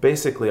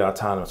basically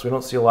autonomous. We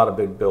don't see a lot of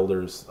big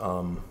builders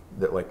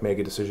that like make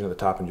a decision at the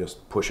top and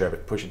just push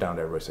it down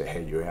to everybody, say,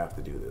 hey, you have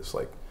to do this.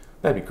 Like,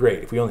 that'd be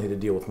great if we only had to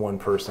deal with one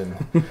person,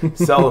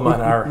 sell them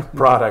on our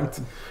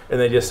product,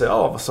 and they just say, oh,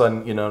 all of a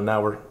sudden,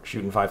 now we're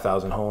shooting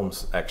 5,000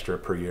 homes extra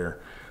per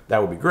year.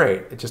 That would be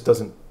great. It just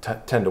doesn't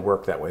tend to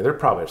work that way. There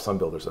probably are some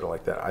builders that are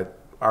like that.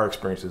 Our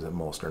experience is that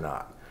most are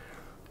not.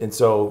 And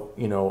so,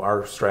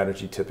 our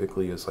strategy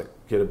typically is like,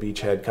 get a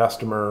beachhead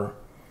customer,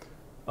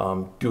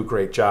 do a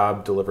great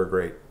job, deliver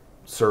great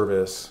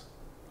service.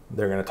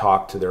 They're going to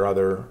talk to their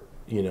other,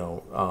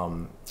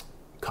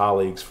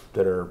 colleagues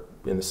that are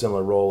in a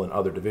similar role in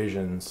other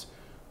divisions.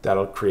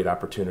 That'll create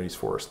opportunities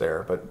for us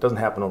there, but it doesn't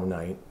happen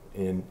overnight.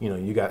 And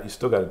you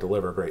still got to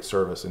deliver great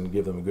service and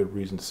give them a good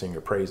reason to sing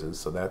your praises.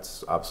 So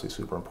that's obviously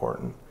super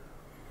important.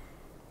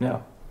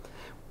 Yeah.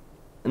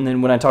 And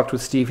then when I talked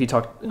with Steve,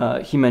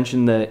 he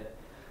mentioned that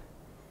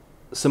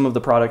some of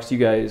the products you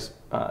guys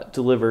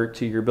deliver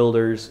to your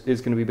builders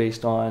is going to be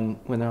based on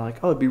when they're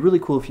like, oh, it'd be really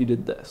cool if you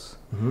did this.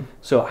 Mm-hmm.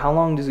 So how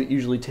long does it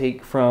usually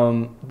take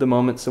from the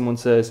moment someone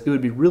says it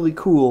would be really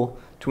cool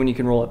to when you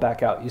can roll it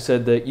back out? You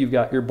said that you've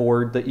got your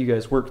board that you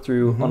guys work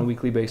through mm-hmm. on a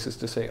weekly basis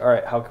to say, all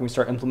right, how can we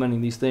start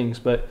implementing these things?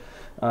 But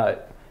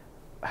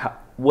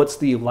what's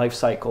the life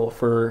cycle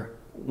for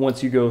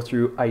once you go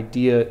through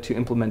idea to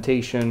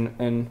implementation,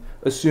 and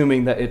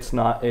assuming that it's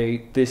not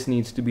this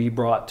needs to be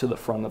brought to the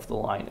front of the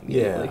line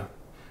immediately? Yeah.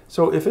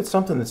 So if it's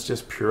something that's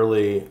just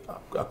purely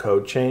a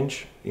code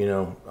change,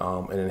 an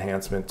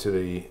enhancement to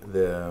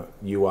the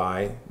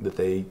UI that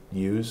they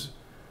use,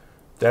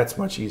 that's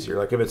much easier.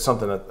 Like, if it's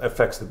something that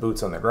affects the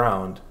boots on the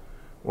ground,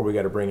 where we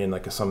got to bring in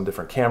like some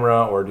different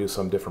camera or do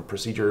some different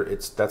procedure,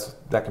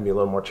 that can be a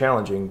little more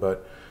challenging.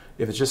 But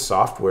if it's just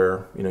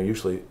software,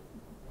 usually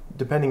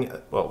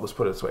let's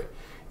put it this way.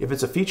 If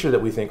it's a feature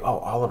that we think, oh,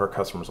 all of our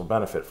customers will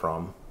benefit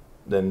from,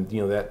 then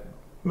that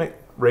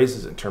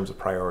raises it in terms of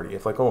priority.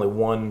 If like only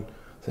one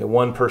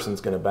person's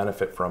going to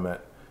benefit from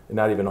it, and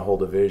not even a whole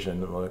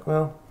division, and we're like,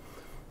 well,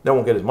 that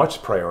won't get as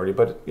much priority,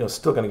 but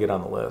still going to get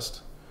on the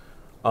list.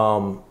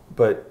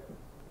 But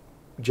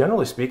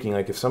generally speaking,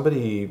 like if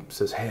somebody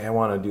says, hey, I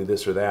want to do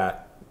this or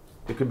that,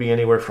 it could be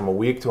anywhere from a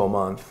week to a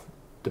month,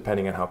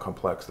 depending on how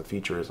complex the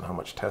feature is and how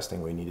much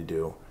testing we need to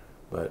do.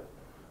 But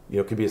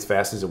it could be as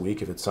fast as a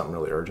week if it's something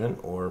really urgent,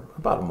 or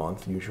about a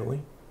month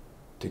usually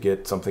to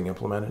get something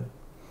implemented.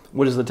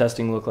 What does the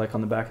testing look like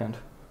on the back end?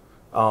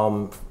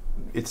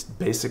 It's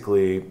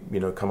basically,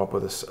 come up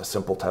with a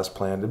simple test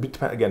plan.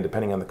 Again,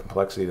 depending on the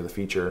complexity of the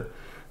feature.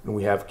 And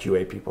we have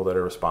QA people that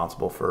are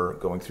responsible for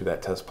going through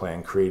that test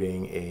plan,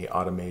 creating a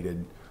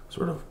automated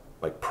sort of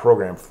like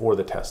program for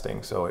the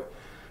testing. So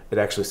it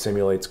actually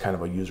simulates kind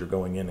of a user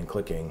going in and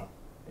clicking,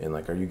 and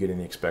like, are you getting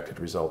the expected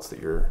results that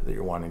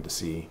you're wanting to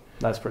see?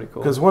 That's pretty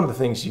cool. Because one of the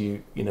things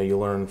you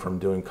learn from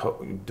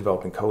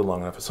developing code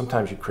long enough is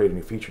sometimes you create a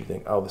new feature, you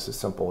think, oh, this is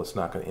simple, it's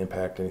not going to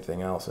impact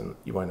anything else, and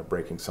you wind up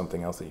breaking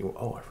something else that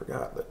I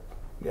forgot that,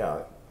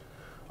 yeah,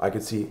 I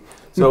could see.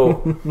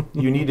 So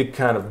you need to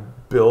kind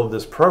of build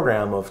this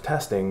program of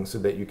testing so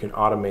that you can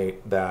automate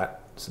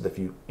that, so that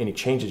if any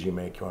changes you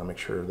make, you want to make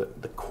sure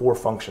that the core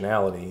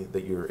functionality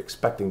that you're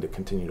expecting to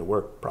continue to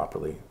work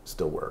properly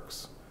still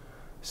works.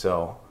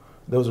 So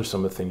those are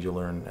some of the things you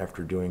learn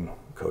after doing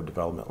code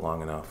development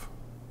long enough.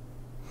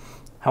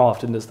 How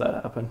often does that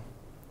happen?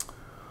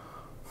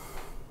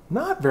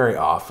 Not very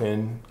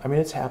often. I mean,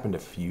 it's happened a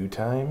few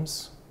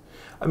times.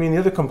 I mean, the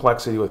other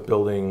complexity with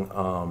building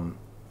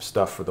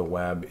stuff for the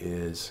web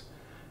is,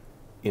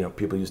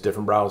 people use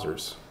different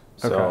browsers.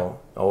 So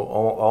Okay.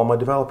 all my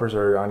developers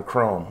are on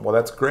Chrome. Well,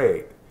 that's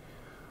great.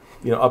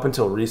 Up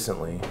until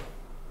recently,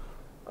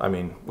 I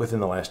mean, within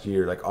the last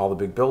year, like all the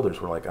big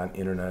builders were like on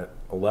Internet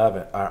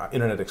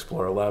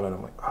Explorer 11.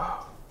 I'm like,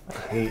 oh, I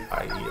hate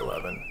IE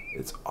 11.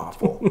 It's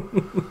awful.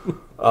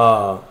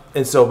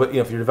 And so, but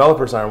if your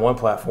developers are on one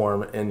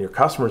platform and your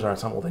customers are on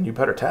something, well, then you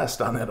better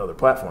test on that other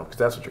platform, because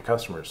that's what your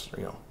customers,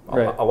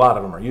 Right. a lot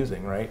of them are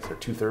using, right? So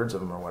 2/3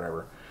 of them or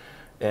whatever.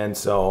 And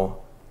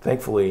so,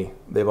 thankfully,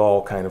 they've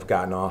all kind of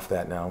gotten off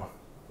that now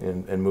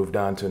and moved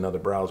on to another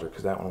browser,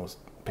 because that one was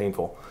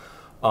painful.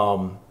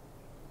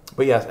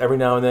 But yes, every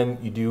now and then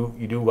you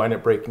do wind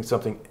up breaking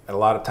something. And a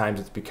lot of times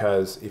it's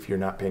because if you're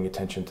not paying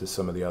attention to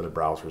some of the other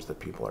browsers that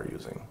people are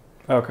using.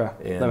 Okay,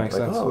 And that makes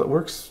sense. Oh, it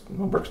works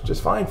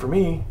just fine for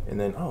me. And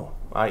then,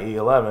 IE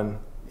 11,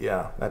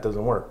 yeah, that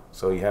doesn't work.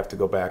 So you have to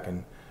go back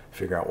and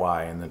figure out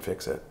why and then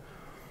fix it.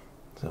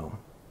 So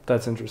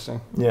That's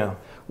interesting. yeah.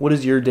 What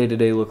does your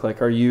day-to-day look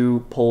like? Are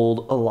you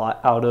pulled a lot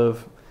out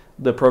of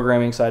the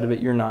programming side of it?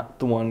 You're not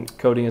the one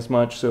coding as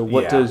much. So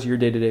what Yeah. does your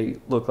day-to-day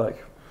look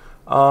like?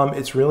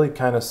 It's really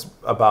kind of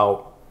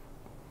about,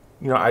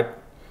 I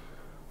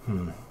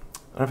don't know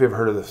if you've ever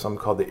heard of something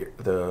called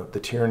the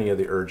tyranny of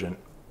the urgent.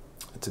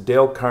 It's a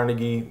Dale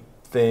Carnegie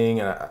thing,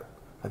 and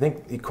I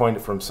think he coined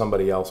it from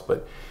somebody else.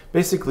 But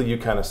basically, you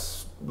kind of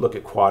look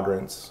at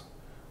quadrants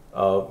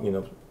of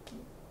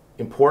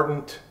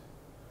important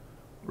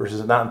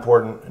versus not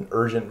important, and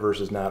urgent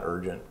versus not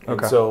urgent. Okay.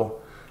 And so,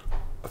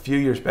 a few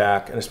years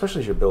back, and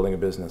especially as you're building a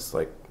business,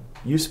 like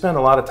you spend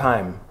a lot of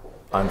time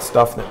on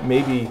stuff that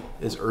maybe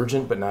is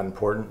urgent but not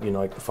important,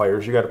 like the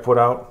fires you got to put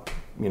out,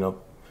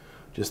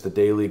 just the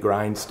daily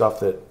grind stuff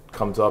that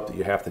comes up that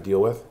you have to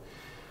deal with.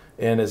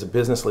 And as a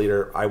business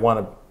leader, I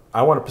want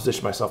to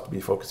position myself to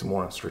be focusing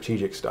more on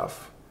strategic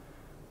stuff.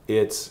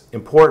 It's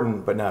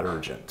important but not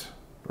urgent,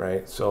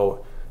 right?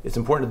 So it's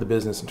important to the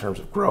business in terms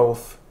of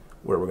growth,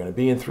 where we're going to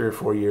be in 3 or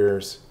 4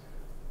 years,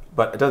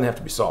 but it doesn't have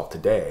to be solved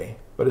today,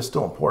 but it's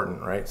still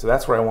important, right? So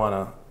that's where I want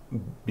to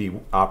be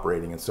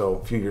operating. And so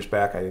a few years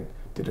back, I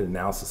did an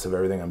analysis of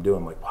everything I'm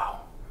doing. I'm like,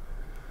 wow,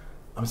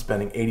 I'm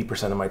spending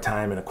 80% of my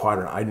time in a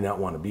quadrant I do not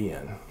want to be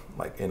in,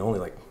 and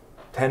only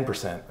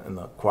 10% in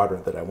the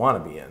quadrant that I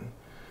want to be in.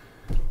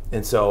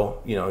 And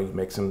so, you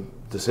make some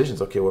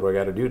decisions. Okay, what do I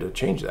got to do to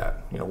change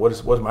that? What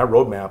does my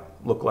roadmap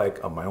look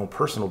like of my own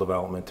personal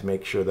development to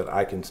make sure that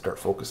I can start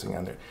focusing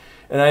on there?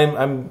 And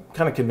I'm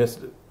kind of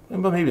convinced,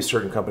 but maybe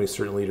certain companies,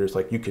 certain leaders,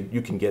 like you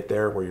can get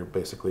there where you're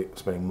basically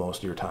spending most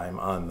of your time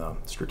on the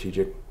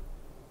strategic.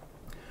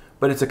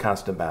 But it's a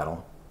constant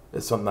battle.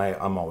 It's something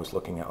I'm always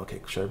looking at.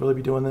 Okay, should I really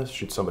be doing this?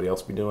 Should somebody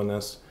else be doing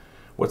this?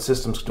 What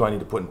systems do I need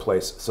to put in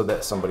place so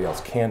that somebody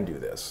else can do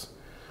this?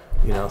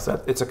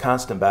 So it's a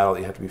constant battle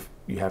that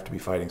you have to be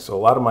fighting. So a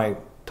lot of my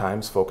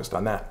time's focused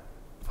on that.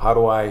 How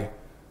do I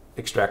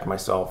extract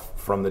myself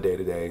from the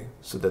day-to-day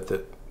so that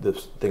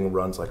this thing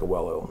runs like a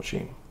well-oiled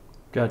machine?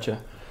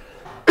 Gotcha.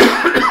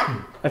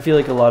 I feel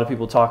like a lot of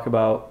people talk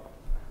about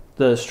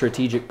the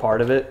strategic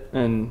part of it,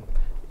 and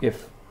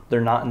if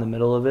they're not in the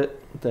middle of it,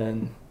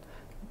 then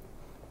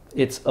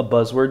it's a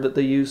buzzword that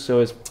they use.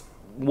 So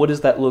what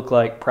does that look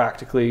like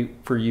practically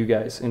for you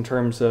guys in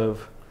terms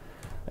of,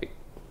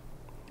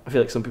 I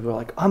feel like some people are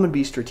like, I'm going to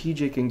be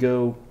strategic and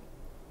go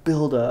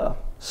build a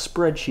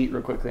spreadsheet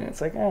real quickly. And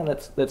it's like,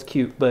 that's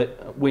cute.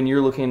 But when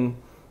you're looking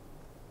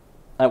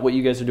at what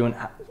you guys are doing,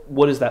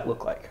 what does that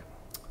look like?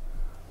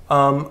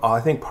 I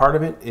think part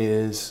of it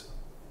is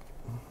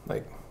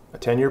like a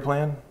 10-year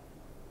plan,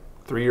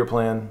 3-year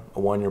plan, a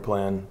 1-year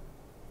plan.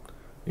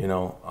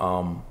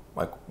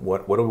 Like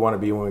what do we want to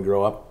be when we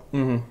grow up?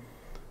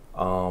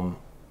 Mm-hmm.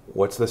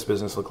 What's this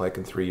business look like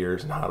in 3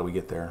 years, and how do we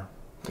get there?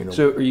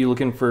 So are you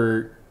looking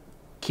for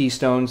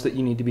keystones that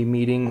you need to be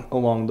meeting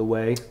along the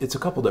way? It's a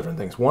couple different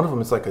things. One of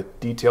them is like a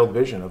detailed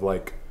vision of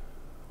like,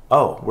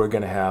 oh, we're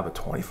going to have a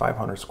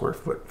 2,500 square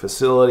foot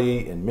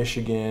facility in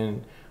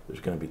Michigan. There's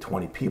going to be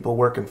 20 people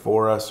working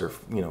for us, or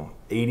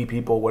 80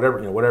 people,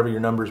 whatever your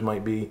numbers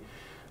might be.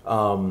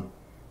 We're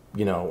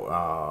going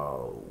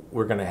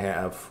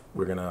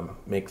to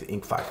make the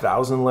Inc.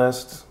 5000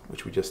 list,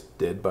 which we just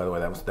did, by the way.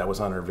 That was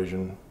on our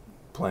vision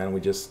plan. We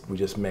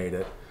just made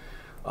it.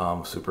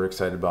 Super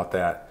excited about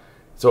that.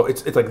 So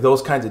it's like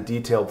those kinds of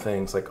detailed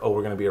things, like, oh,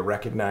 we're going to be a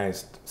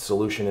recognized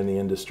solution in the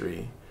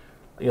industry.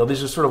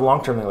 These are sort of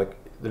long term. Like,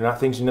 they're not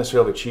things you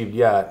necessarily have achieved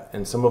yet,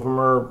 and some of them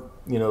are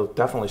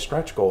definitely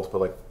stretch goals.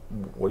 But like,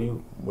 what do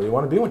you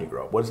want to be when you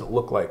grow up? What does it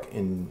look like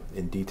in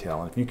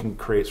detail? And if you can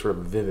create sort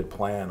of a vivid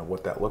plan of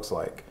what that looks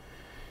like,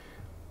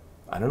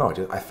 I don't know.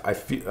 I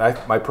feel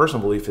my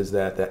personal belief is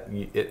that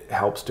it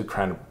helps to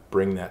kind of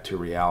bring that to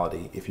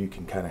reality if you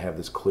can kind of have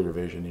this clear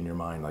vision in your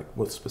mind, like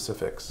with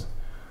specifics.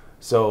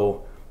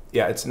 So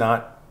yeah, it's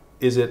not.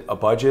 Is it a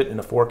budget and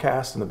a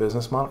forecast and a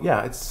business model?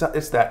 Yeah, it's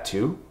that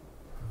too.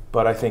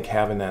 But I think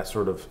having that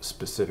sort of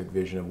specific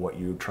vision of what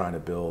you're trying to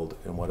build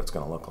and what it's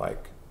going to look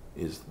like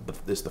is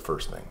the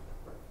first thing.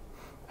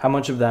 How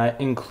much of that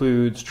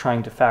includes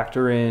trying to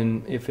factor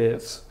in if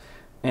it's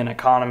an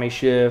economy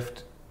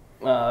shift,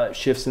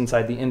 shifts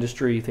inside the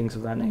industry, things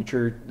of that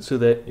nature, so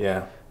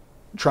that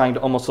trying to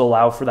almost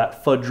allow for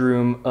that fudge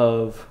room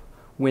of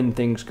when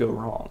things go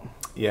wrong?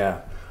 Yeah.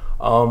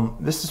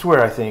 This is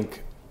where I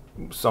think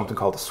something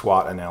called a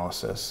SWOT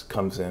analysis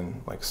comes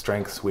in, like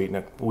strengths,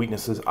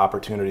 weaknesses,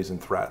 opportunities, and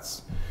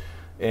threats.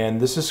 And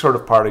this is sort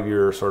of part of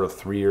your sort of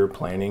 3-year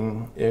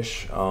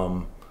planning-ish,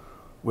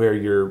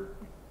 where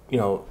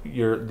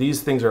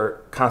these things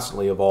are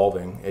constantly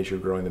evolving as you're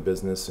growing the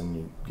business and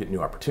you get new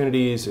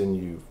opportunities and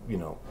you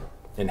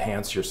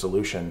enhance your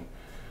solution.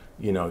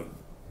 New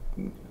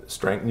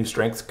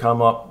strengths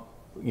come up.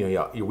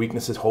 Your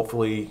weaknesses,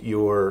 hopefully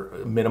you're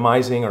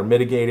minimizing or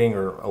mitigating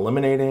or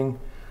eliminating.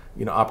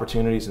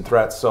 Opportunities and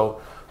threats.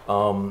 So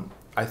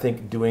I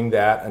think doing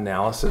that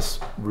analysis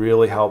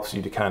really helps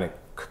you to kind of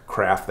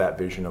craft that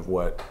vision of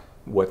what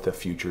the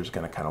future is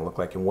going to kind of look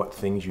like and what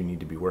things you need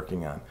to be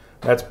working on.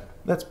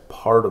 That's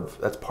part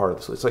of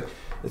this. It's like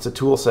it's a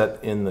tool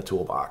set in the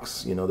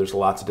toolbox. There's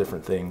lots of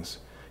different things.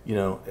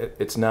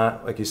 It's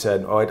not like you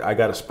said, oh, I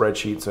got a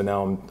spreadsheet, so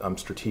now I'm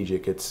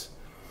strategic. It's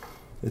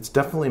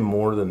definitely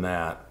more than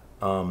that.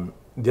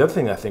 The other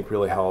thing that I think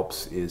really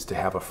helps is to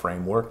have a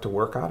framework to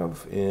work out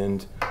of.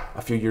 And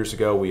a few years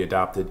ago, we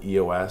adopted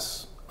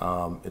EOS.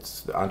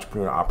 It's the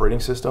Entrepreneur Operating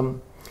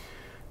System.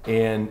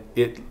 And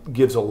it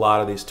gives a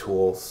lot of these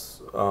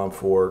tools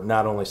for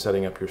not only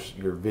setting up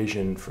your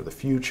vision for the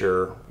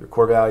future, your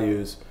core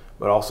values,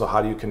 but also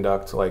how do you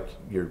conduct like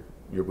your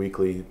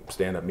weekly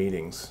stand-up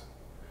meetings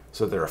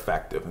so they're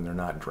effective and they're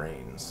not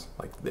drains.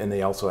 And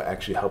they also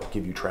actually help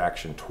give you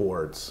traction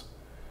towards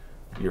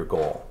your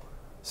goal.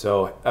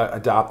 So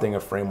adopting a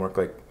framework,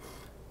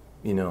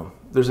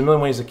 there's a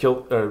million ways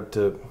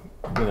to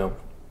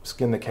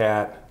skin the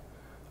cat.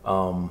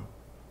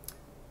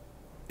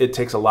 It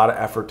takes a lot of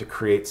effort to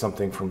create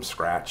something from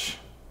scratch.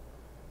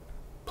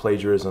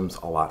 Plagiarism's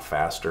a lot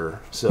faster.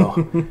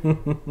 So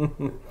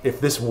if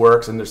this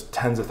works, and there's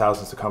tens of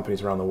thousands of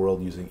companies around the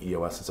world using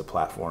EOS as a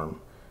platform,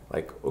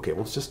 okay,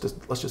 let's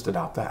just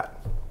adopt that,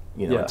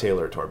 and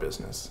tailor it to our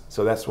business.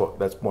 So that's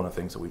one of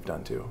the things that we've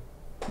done too.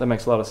 That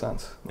makes a lot of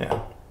sense.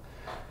 Yeah.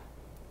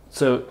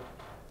 So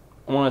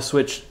I want to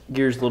switch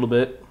gears a little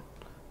bit.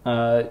 When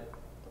I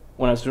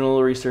was doing a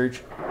little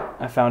research,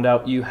 I found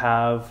out your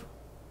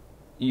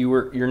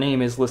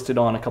name is listed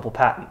on a couple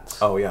patents.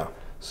 Oh yeah.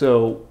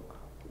 So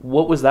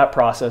what was that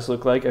process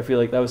look like? I feel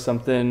like that was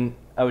something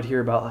I would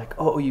hear about, like,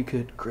 oh, you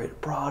could create a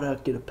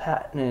product, get a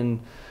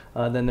patent,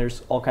 and then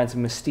there's all kinds of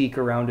mystique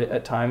around it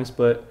at times.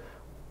 But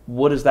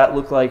what does that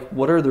look like?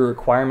 What are the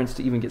requirements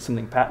to even get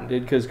something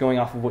patented? Because going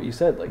off of what you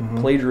said,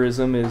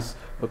 plagiarism is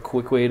a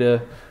quick way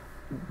to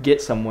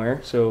get somewhere.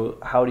 So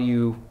how do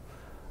you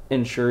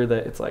ensure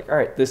that it's like, all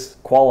right, this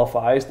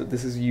qualifies, that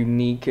this is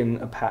unique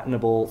and a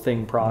patentable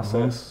thing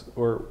process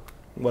or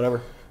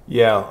whatever?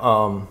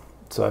 Yeah.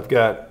 So I've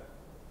got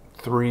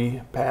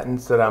 3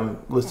 patents that I'm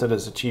listed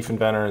as a chief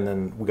inventor, and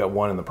then we got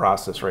 1 in the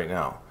process right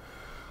now.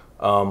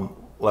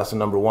 Lesson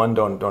number 1,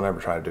 don't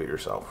ever try to do it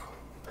yourself.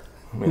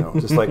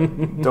 Just like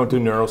don't do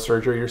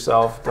neurosurgery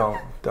yourself.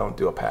 Don't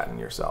do a patent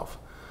yourself.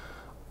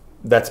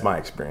 That's my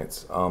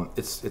experience.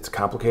 It's a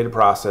complicated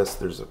process.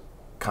 There's a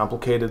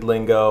complicated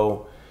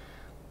lingo.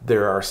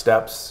 There are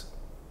steps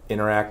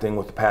interacting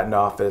with the patent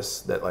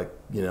office that a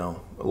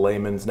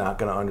layman's not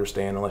going to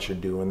understand unless you're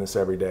doing this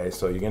every day.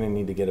 So you're going to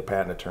need to get a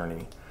patent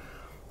attorney.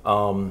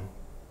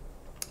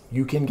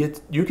 you can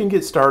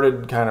get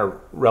started kind of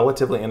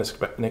relatively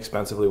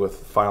inexpensively with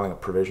filing a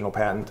provisional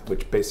patent,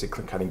 which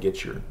basically kind of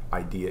gets your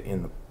idea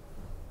in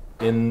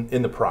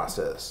the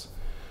process.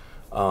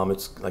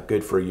 It's like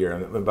good for a year,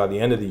 and by the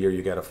end of the year,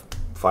 you got to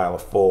file a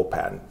full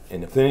patent.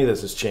 And if any of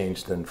this has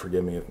changed, then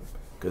forgive me,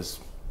 because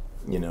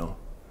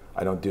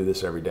I don't do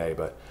this every day.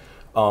 But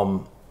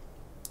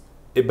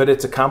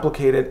it's a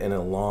complicated and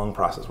a long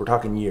process. We're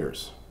talking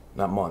years,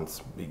 not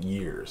months, but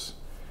years.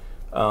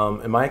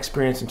 In my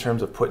experience, in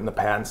terms of putting the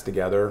patents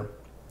together,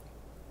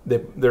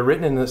 they're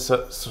written in this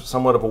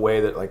somewhat of a way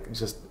that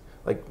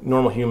like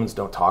normal humans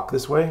don't talk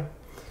this way.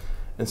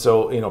 And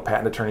so,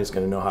 patent attorney is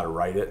going to know how to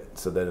write it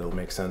so that it'll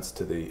make sense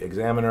to the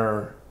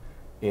examiner,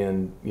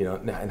 and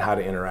and how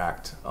to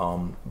interact.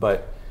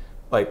 But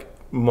like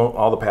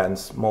all the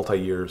patents,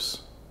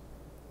 multi-years,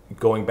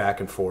 going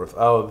back and forth.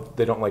 Oh,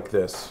 they don't like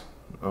this.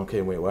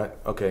 Okay, wait, what?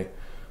 Okay,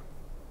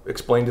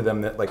 explain to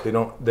them that like they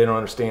don't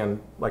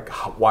understand like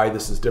why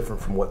this is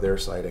different from what they're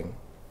citing.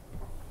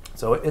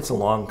 So it's a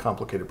long,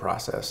 complicated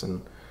process,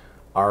 and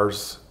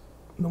ours,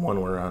 the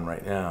one we're on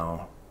right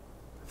now,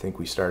 I think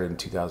we started in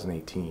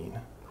 2018,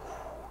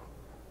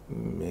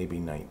 maybe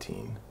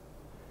 19.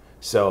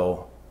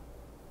 So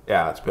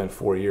yeah, it's been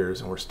 4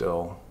 years, and we're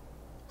still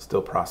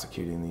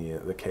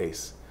prosecuting the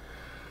case.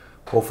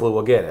 Hopefully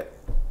we'll get it,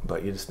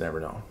 but you just never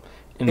know.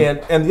 And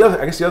the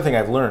other thing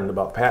I've learned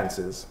about patents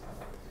is,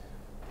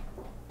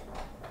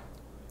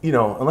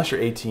 unless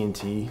you're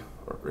AT&T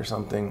or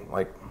something,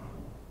 like,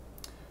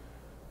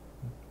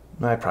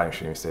 I probably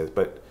shouldn't even say this,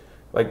 but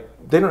like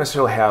they don't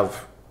necessarily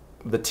have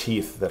the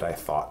teeth that I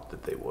thought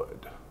that they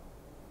would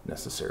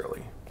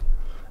necessarily.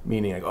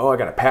 Meaning, like, oh, I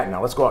got a patent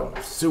now, let's go out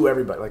and sue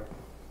everybody. Like,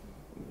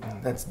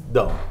 that's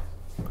dumb.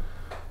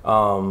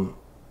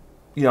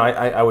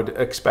 I would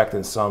expect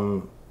in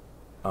some,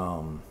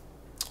 for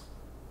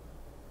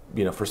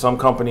some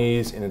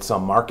companies and in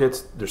some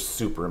markets, they're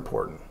super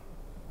important.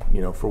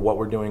 For what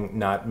we're doing,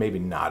 maybe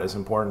not as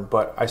important,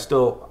 but I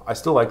still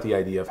like the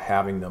idea of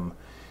having them.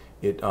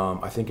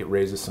 I think it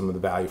raises some of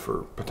the value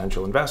for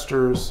potential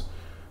investors,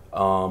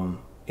 and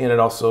it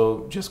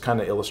also just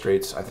kind of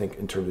illustrates, I think,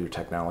 in terms of your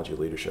technology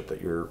leadership, that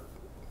you're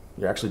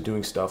actually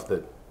doing stuff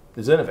that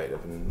is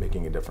innovative and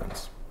making a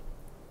difference.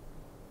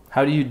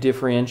 How do you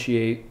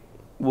differentiate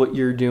what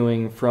you're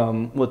doing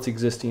from what's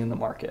existing in the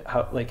market?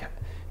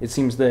 It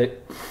seems that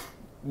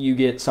you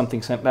get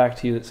something sent back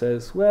to you that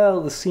says,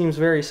 well, this seems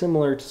very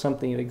similar to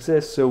something that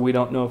exists, so we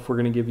don't know if we're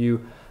going to give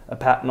you a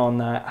patent on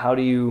that. How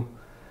do you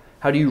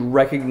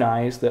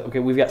recognize that, okay,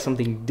 we've got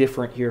something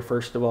different here,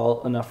 first of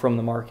all, enough from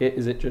the market?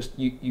 Is it just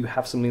you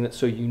have something that's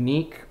so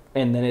unique,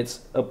 and then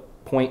it's a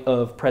point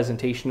of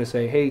presentation to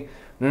say, hey,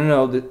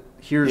 no,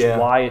 here's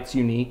why it's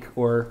unique?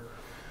 Or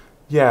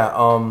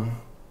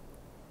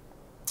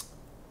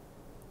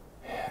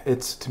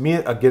it's, to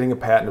me, getting a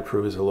patent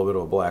approved is a little bit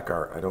of a black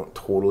art. I don't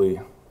totally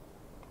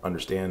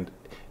understand.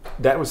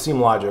 That would seem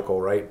logical,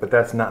 right? But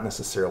that's not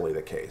necessarily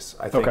the case.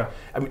 I think. Okay.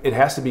 I mean,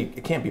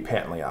 it can't be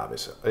patently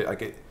obvious.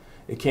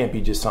 It can't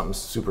be just something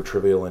super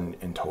trivial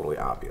and totally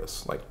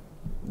obvious. Like,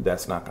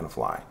 that's not going to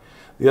fly.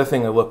 The other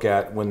thing I look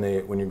at when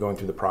you're going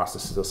through the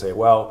process is they'll say,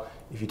 well,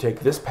 if you take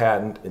this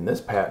patent and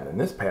this patent and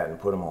this patent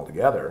and put them all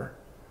together,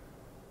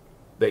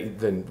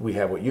 then we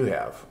have what you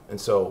have.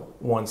 And so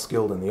one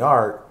skilled in the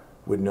art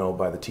would know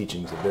by the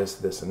teachings of this,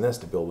 this, and this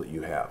to build what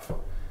you have.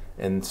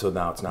 And so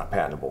now it's not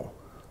patentable.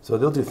 So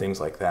they'll do things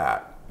like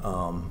that.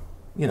 And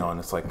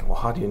it's like, well,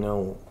 how do you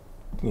know,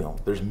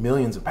 there's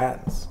millions of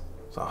patents.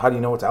 So how do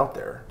you know what's out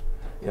there?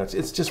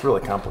 It's just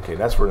really complicated.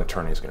 That's where an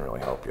attorney is going to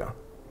really help you.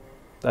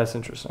 That's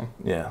interesting.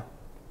 Yeah.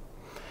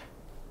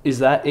 Is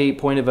that a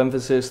point of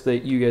emphasis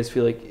that you guys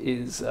feel like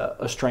is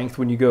a strength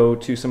when you go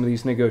to some of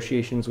these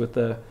negotiations with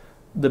the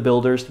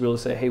builders, to be able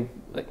to say, hey,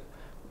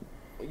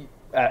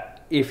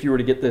 if you were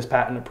to get this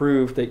patent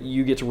approved, that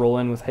you get to roll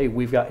in with, hey,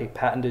 we've got a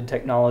patented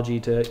technology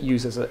to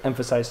use as an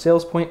emphasized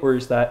sales point? Or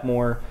is that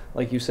more,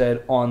 like you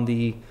said, on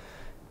the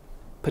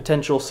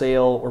potential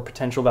sale or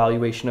potential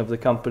valuation of the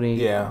company?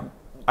 Yeah.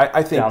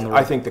 I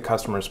think the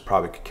customers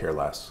probably could care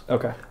less.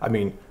 Okay. I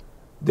mean,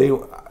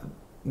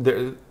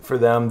 for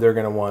them, they're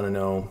going to want to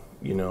know,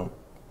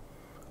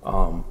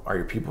 are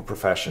your people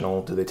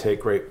professional? Do they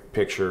take great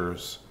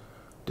pictures?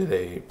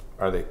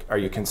 Are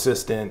you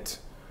consistent?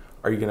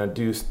 Are you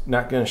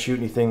not going to shoot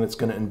anything that's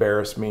going to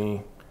embarrass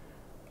me?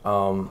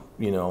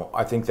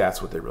 I think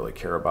that's what they really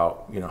care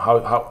about.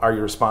 How are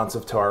you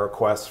responsive to our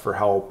requests for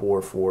help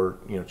or for,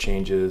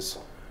 changes?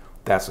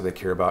 That's what they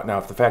care about. Now,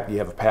 if the fact that you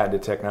have a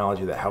patented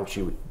technology that helps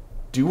you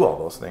do all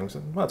those things,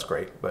 well, that's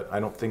great. But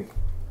I don't think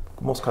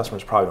most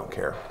customers probably don't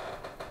care.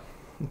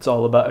 It's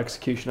all about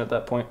execution at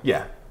that point.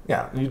 Yeah.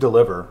 You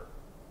deliver,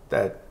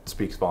 that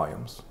speaks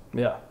volumes.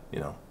 Yeah.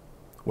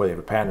 Whether you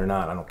have a patent or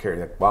not, I don't care.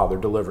 Like, wow, they're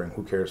delivering.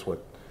 Who cares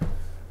what? As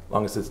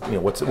long as it's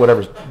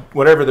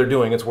whatever they're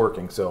doing, it's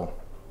working. So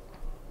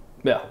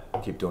yeah,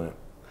 keep doing it.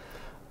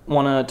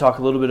 Want to talk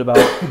a little bit about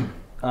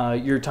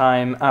your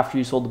time after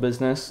you sold the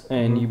business,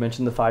 and you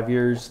mentioned the 5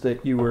 years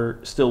that you were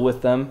still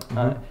with them.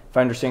 If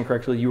I understand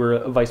correctly, you were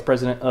a vice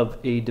president of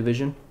a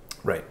division.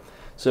 Right.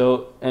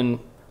 So, and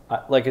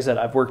like I said,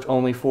 I've worked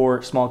only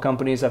for small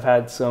companies. I've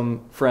had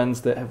some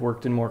friends that have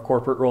worked in more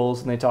corporate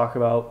roles, and they talk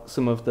about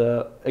some of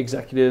the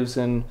executives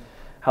and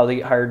how they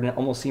get hired, and it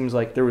almost seems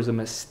like there was a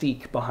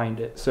mystique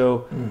behind it.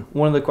 So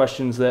one of the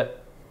questions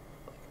that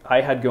I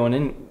had going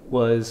in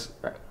was,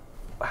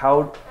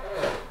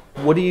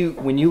 what do you,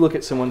 when you look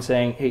at someone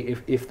saying, hey,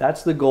 if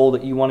that's the goal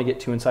that you want to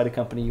get to inside a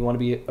company, you want to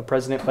be a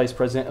president, vice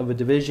president of a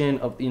division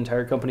of the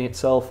entire company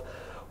itself,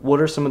 what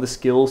are some of the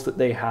skills that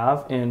they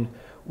have, and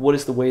what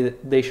is the way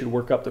that they should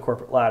work up the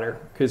corporate ladder?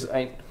 Because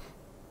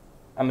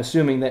I'm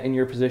assuming that in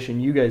your position,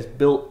 you guys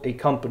built a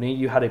company,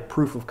 you had a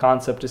proof of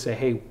concept to say,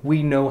 hey,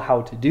 we know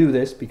how to do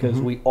this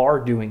because we are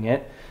doing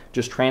it.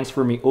 Just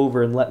transfer me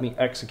over and let me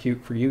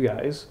execute for you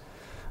guys.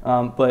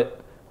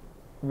 But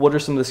what are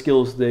some of the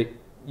skills that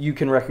you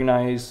can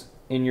recognize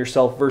in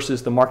yourself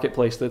versus the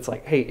marketplace that's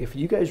like, hey, if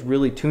you guys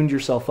really tuned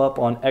yourself up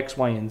on X,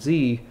 Y, and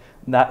Z,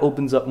 that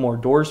opens up more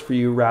doors for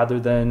you rather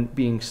than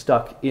being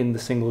stuck in the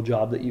single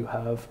job that you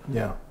have?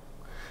 Yeah.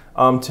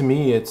 To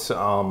me, it's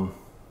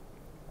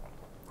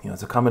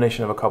it's a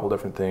combination of a couple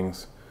different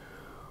things.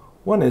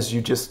 One is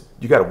you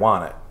got to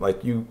want it.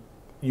 Like you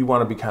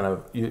want to be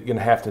you're going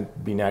to have to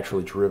be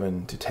naturally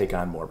driven to take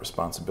on more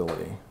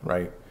responsibility,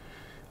 right?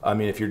 I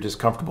mean, if you're just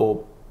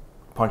comfortable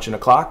punching a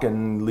clock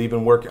and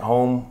leaving work at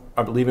home,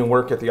 or leaving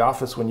work at the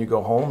office when you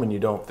go home and you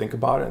don't think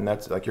about it, and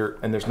that's like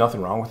and there's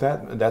nothing wrong with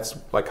that, that's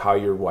like how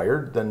you're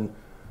wired, then,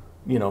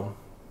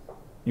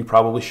 you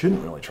probably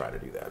shouldn't really try to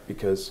do that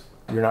because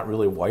you're not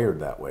really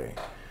wired that way.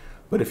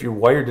 But if you're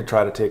wired to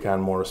try to take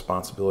on more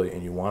responsibility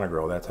and you want to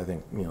grow, that's, I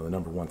think, the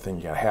number one thing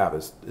you got to have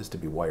is to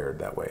be wired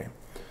that way.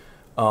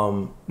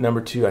 Number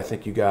two, I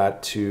think you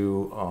got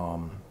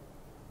to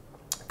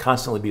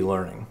constantly be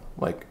learning.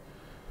 Like,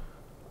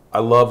 I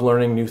love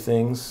learning new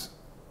things.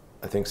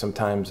 I think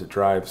sometimes it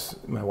drives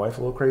my wife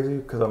a little crazy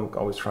because I'm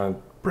always trying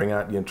to bring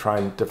out,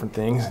 trying different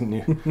things and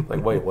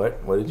like, wait,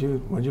 what did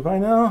you buy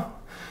now?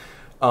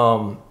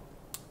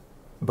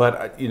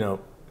 But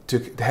to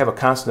have a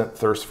constant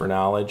thirst for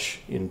knowledge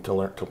and to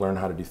learn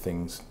how to do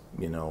things,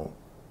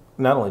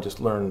 not only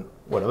just learn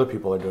what other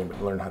people are doing,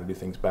 but learn how to do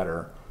things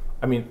better.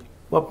 I mean,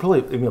 well,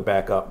 probably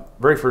back up.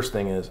 Very first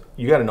thing is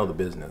you got to know the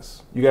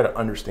business. You got to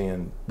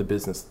understand the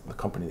business, the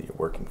company that you're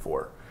working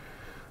for.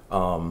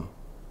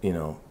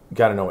 You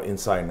got to know it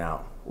inside and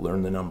out.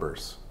 Learn the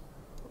numbers.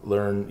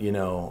 Learn,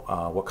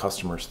 what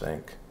customers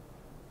think.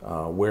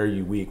 Where are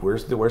you weak?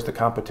 Where's the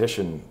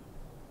competition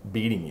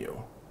beating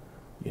you?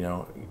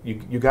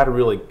 You got to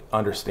really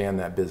understand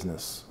that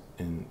business,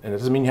 and it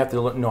doesn't mean you have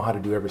to know how to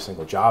do every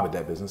single job at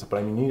that business. But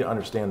I mean, you need to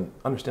understand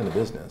the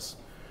business.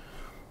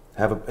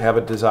 Have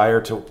a desire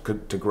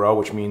to grow,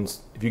 which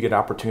means if you get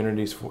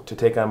opportunities to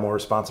take on more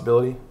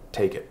responsibility,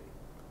 take it,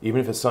 even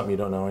if it's something you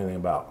don't know anything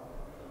about.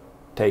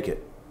 Take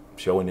it,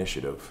 show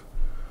initiative,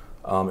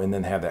 and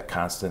then have that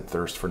constant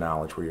thirst for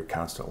knowledge where you're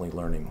constantly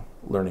learning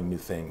new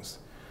things.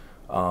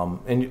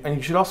 And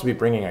you should also be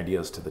bringing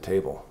ideas to the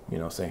table.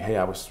 Saying, hey,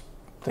 I was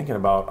thinking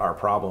about our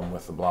problem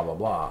with the blah blah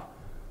blah.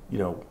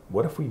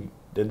 What if we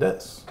did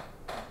this?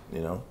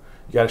 You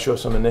got to show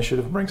some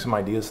initiative, bring some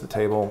ideas to the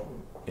table,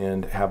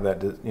 and have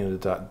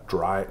that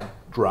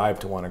drive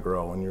to want to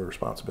grow in your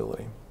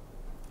responsibility.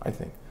 I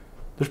think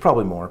there's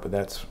probably more, but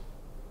that's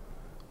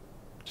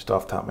just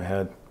off the top of my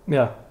head.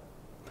 Yeah.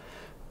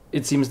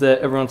 It seems that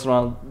every once in a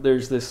while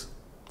there's this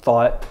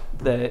thought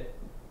that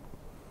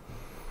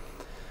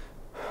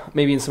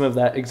maybe in some of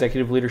that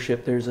executive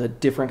leadership there's a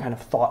different kind of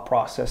thought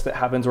process that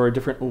happens, or a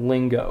different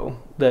lingo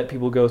that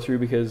people go through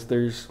because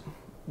the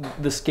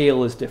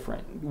scale is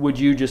different. Would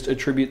you just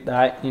attribute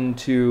that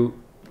into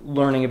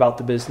learning about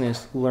the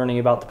business, learning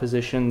about the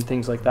position,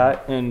 things like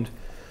that, and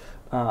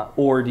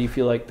or do you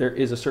feel like there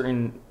is a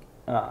certain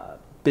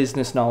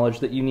business knowledge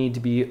that you need to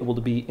be able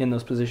to be in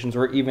those positions,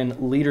 or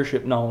even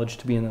leadership knowledge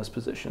to be in those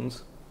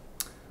positions?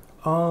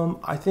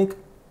 I think,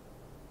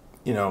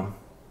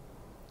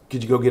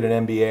 could you go get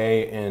an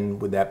MBA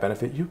and would that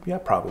benefit you? Yeah,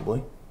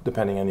 probably,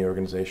 depending on the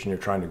organization you're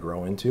trying to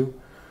grow into.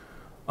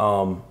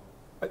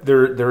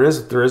 There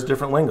is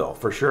different lingo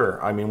for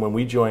sure. I mean, when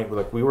we joined,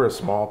 we were a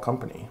small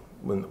company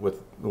when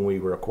we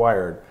were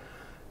acquired,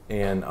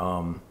 and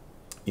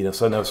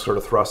suddenly I was sort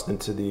of thrust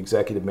into the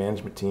executive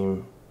management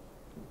team,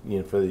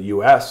 for the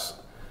U.S.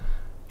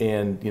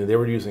 And they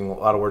were using a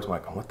lot of words. I'm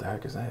like, what the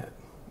heck is that?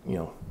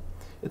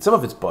 Some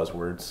of it's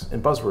buzzwords,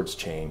 and buzzwords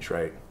change,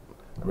 right?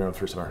 I remember the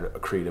first time I heard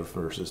accretive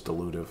versus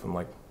dilutive. I'm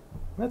like,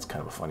 that's kind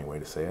of a funny way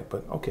to say it,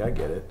 but okay, I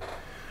get it.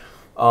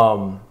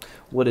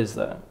 What is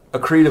that?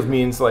 Accretive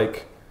means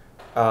like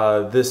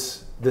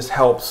this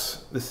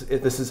helps. This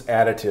is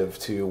additive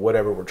to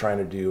whatever we're trying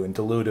to do, and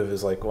dilutive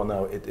is like, well,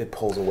 no, it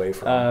pulls away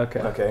from. Okay.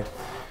 Okay.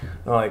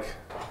 I'm like,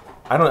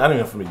 I don't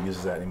know if anybody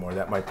uses that anymore.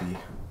 That might be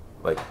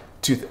like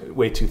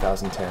way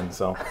 2010.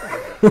 So,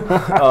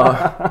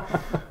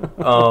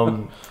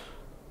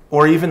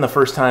 or even the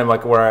first time,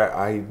 like where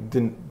I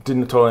didn't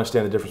totally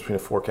understand the difference between a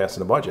forecast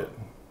and a budget,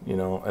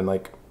 and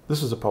like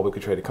this is a publicly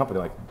traded company.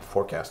 Like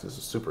forecast is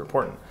super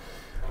important.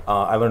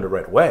 I learned it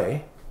right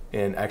away,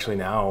 And actually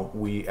now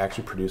we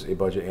actually produce a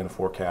budget and a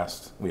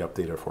forecast. We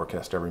update our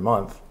forecast every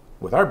month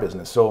with our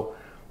business. So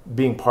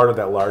being part of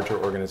that larger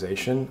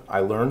organization,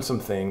 I learned some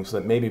things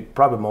that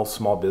probably most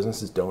small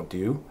businesses don't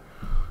do.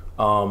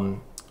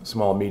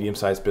 Small,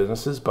 medium-sized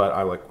businesses, but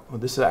I like, well,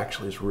 this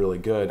actually is really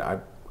good.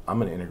 I'm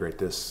going to integrate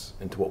this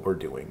into what we're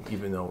doing,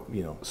 even though,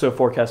 So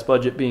forecast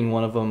budget being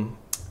one of them.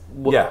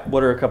 What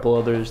are a couple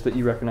others that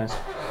you recognize?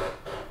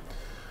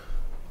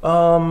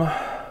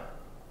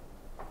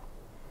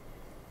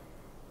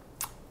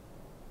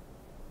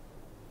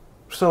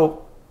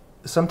 So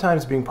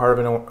sometimes being part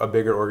of a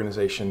bigger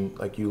organization,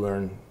 like you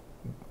learn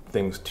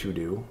things to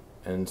do,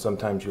 and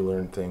sometimes you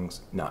learn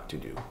things not to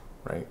do,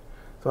 right?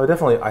 So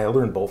I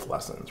learned both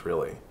lessons,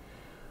 really.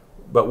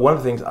 But one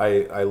of the things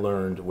I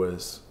learned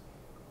was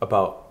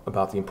about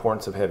the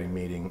importance of having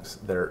meetings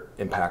that are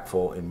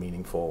impactful and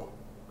meaningful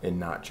and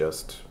not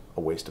just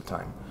a waste of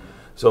time.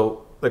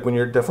 So like when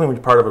you're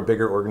part of a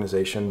bigger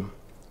organization,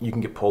 you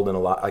can get pulled in a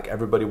lot. Like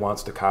everybody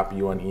wants to copy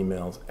you on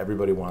emails.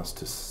 Everybody wants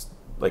to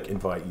like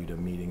invite you to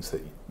meetings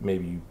that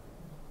maybe you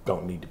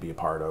don't need to be a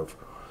part of.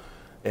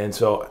 And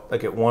so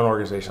like at one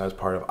organization I was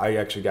part of, I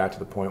actually got to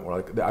the point where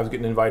like I was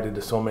getting invited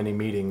to so many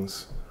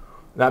meetings,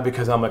 not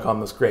because I'm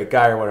this great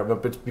guy or whatever,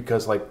 but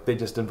because like they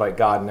just invite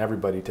God and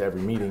everybody to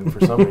every meeting for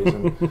some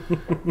reason.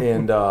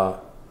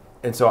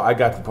 And so I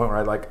got to the point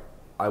where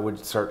I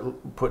would start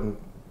putting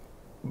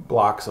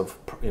blocks of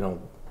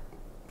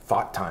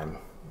thought time,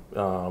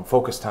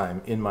 focus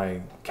time in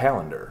my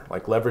calendar.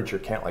 Like leverage your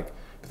like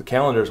if the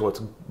calendar is what's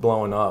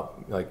blowing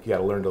up, like you got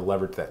to learn to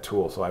leverage that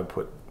tool. So I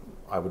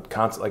would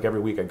constantly, like every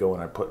week I'd go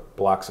and I'd put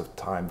blocks of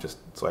time just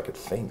so I could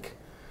think.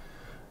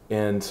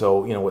 And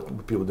so,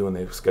 what people do when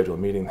they schedule a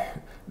meeting,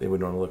 they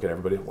would normally look at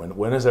everybody,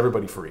 when is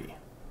everybody free?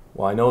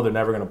 Well, I know they're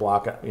never going to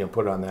block it,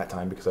 put it on that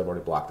time because I've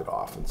already blocked it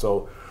off. And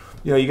so,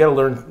 you got to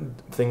learn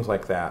things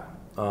like that.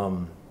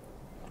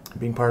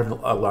 Being part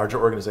of a larger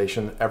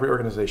organization, every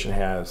organization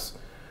has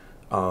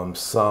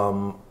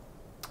some,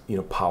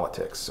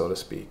 politics, so to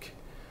speak.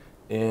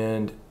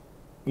 And,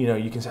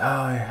 you can say,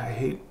 I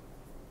hate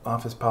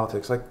office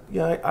politics. Like,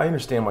 yeah, I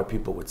understand why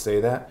people would say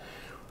that.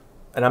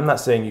 And I'm not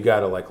saying you got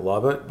to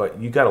love it, but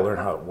you got to learn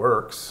how it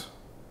works.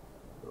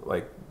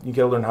 Like you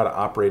got to learn how to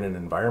operate in an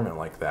environment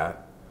like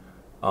that.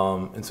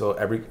 And so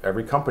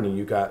every company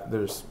you got to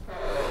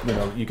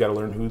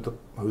learn who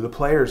the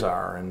players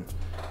are and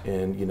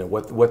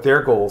what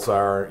their goals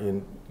are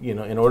in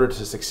order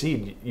to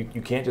succeed.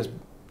 You can't just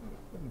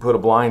put a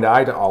blind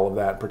eye to all of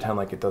that and pretend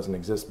like it doesn't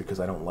exist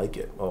because I don't like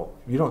it. Well,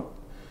 you don't.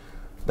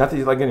 Not that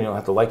you don't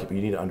have to like it, but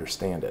you need to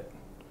understand it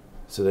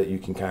so that you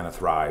can kind of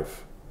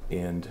thrive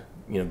and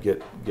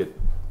get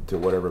to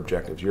whatever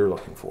objectives you're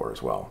looking for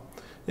as well.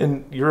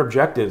 And your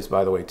objectives,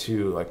 by the way,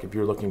 too, like if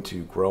you're looking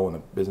to grow in the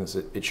business,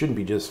 it shouldn't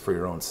be just for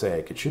your own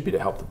sake. It should be to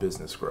help the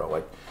business grow.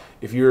 Like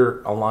if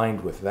you're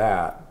aligned with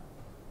that,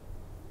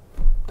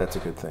 that's a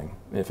good thing.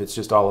 And if it's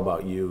just all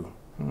about you,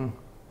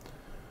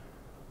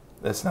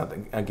 that's not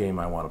a game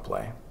I want to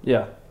play.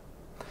 Yeah.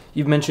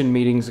 You've mentioned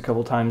meetings a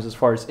couple times as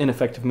far as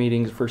ineffective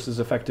meetings versus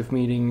effective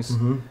meetings.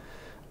 Mm-hmm.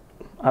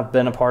 I've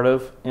been a part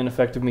of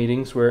ineffective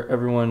meetings where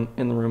everyone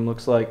in the room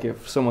looks like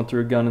if someone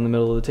threw a gun in the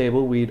middle of the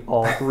table, we'd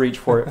all reach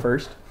for it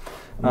first.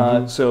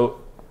 Mm-hmm.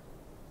 So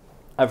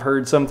I've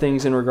heard some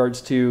things in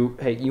regards to,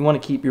 hey, you want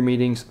to keep your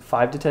meetings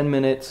 5 to 10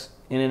 minutes,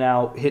 in and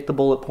out, hit the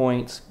bullet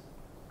points.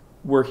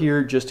 We're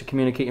here just to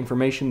communicate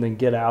information, then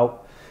get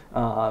out.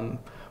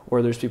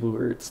 Or there's people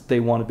where they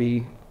want to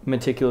be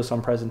meticulous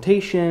on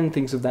presentation,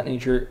 things of that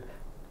nature.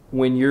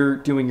 When you're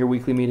doing your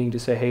weekly meeting to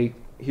say, hey,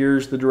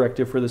 here's the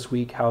directive for this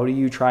week. How do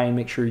you try and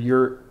make sure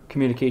your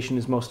communication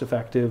is most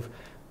effective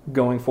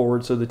going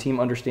forward so the team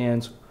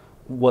understands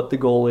what the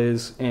goal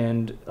is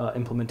and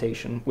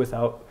implementation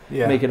without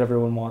making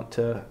everyone want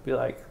to be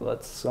like,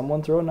 let's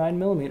someone throw a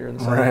 9mm in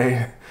the center.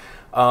 Right.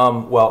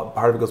 Well,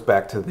 part of it goes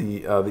back to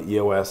the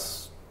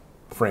EOS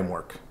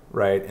framework,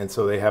 right? And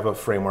so they have a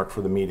framework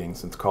for the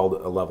meetings. It's called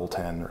a level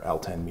 10 or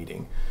L10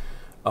 meeting.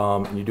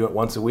 And you do it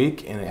once a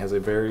week, and it has a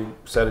very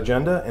set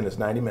agenda, and it's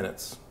 90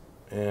 minutes.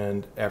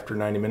 And after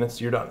 90 minutes,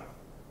 you're done.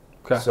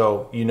 Okay.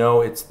 So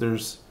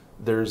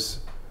there's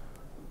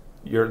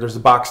a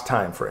box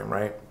time frame,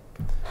 right?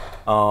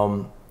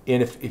 And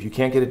if you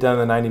can't get it done in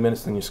the 90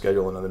 minutes, then you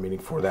schedule another meeting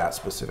for that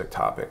specific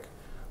topic.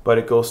 But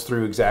it goes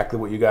through exactly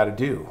what you got to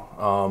do.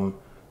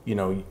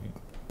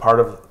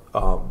 Part of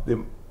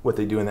what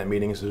they do in that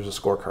meeting is there's a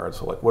scorecard.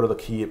 So what are the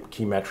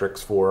key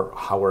metrics for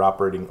how we're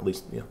operating? At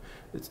least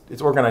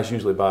it's organized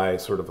usually by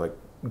sort of like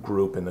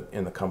group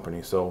in the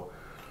company. So.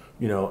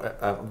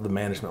 At the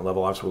management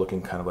level, obviously we're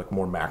looking kind of like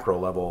more macro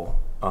level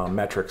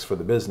metrics for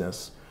the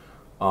business.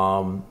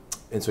 And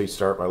so you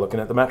start by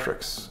looking at the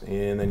metrics,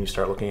 and then you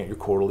start looking at your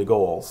quarterly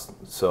goals.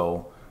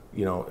 So,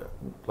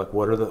 like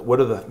what are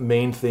the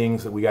main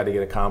things that we got to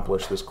get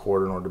accomplished this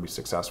quarter in order to be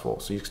successful?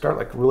 So you start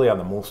like really on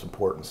the most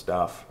important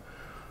stuff.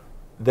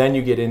 Then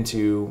you get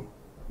into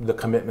the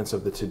commitments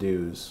of the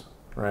to-dos,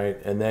 right?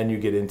 And then you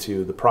get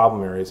into the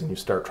problem areas and you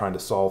start trying to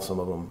solve some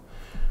of them.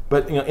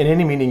 But in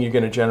any meeting, you're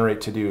going to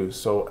generate to-dos.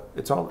 So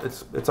it's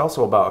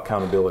also about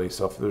accountability.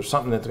 So if there's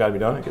something that's got to be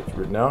done, it gets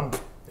written down,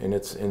 and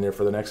it's in there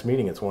for the next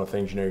meeting. It's one of the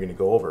things you're going to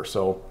go over.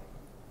 So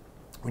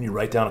when you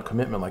write down a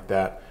commitment like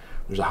that,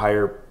 there's a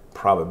higher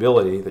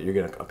probability that you're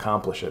going to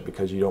accomplish it,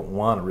 because you don't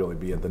want to really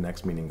be at the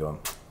next meeting going,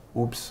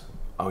 oops,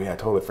 oh yeah, I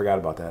totally forgot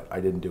about that. I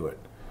didn't do it.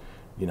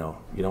 You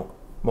don't.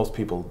 Most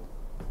people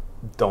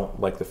don't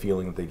like the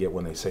feeling that they get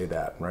when they say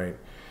that, right?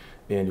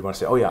 And you want to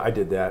say, oh yeah, I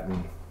did that,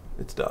 and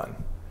it's done.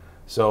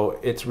 So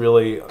it's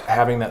really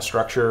having that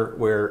structure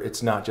where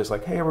it's not just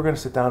like, hey, we're going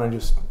to sit down and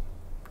just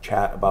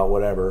chat about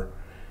whatever.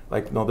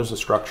 Like, no, there's a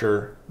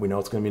structure. We know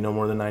it's going to be no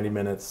more than 90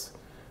 minutes.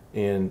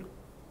 And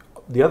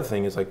the other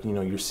thing is, like,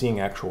 you're seeing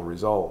actual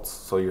results.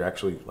 So you're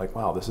actually like,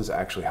 wow, this is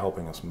actually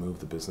helping us move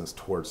the business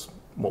towards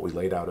what we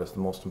laid out as the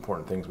most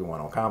important things we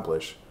want to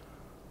accomplish.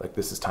 Like,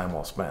 this is time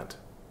well spent.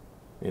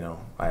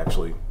 I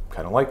actually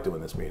kind of like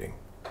doing this meeting.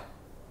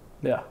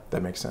 Yeah.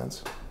 That makes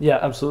sense? Yeah,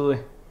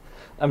 absolutely.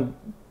 I'm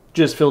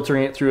just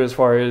filtering it through as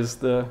far as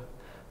the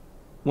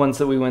ones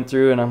that we went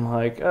through, and I'm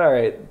like, all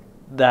right,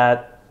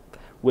 that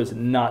was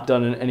not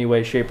done in any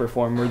way, shape, or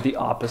form, or the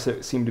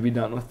opposite seemed to be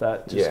done with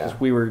that. Just because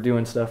we were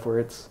doing stuff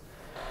where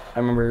I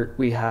remember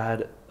we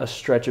had a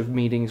stretch of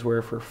meetings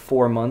where for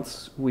 4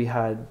 months we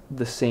had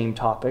the same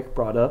topic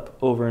brought up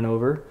over and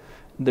over.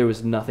 There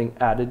was nothing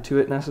added to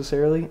it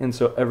necessarily, and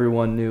so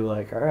everyone knew,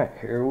 like, all right,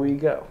 here we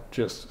go.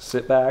 Just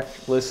sit back,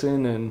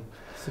 listen, and...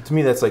 So to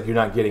me, that's like you're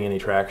not getting any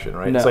traction,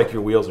 right? No. It's like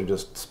your wheels are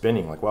just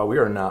spinning. Like, wow, we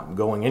are not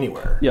going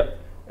anywhere. Yep.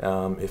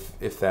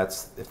 If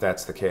that's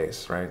the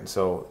case, right? And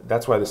so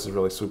that's why this is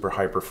really super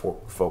hyper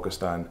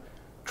focused on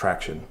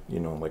traction.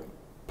 Like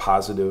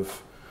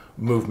positive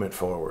movement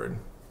forward.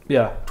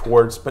 Yeah.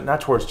 But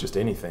not towards just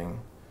anything.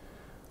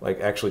 Like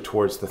actually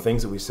towards the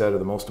things that we said are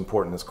the most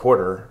important this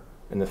quarter,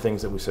 and the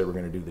things that we said we're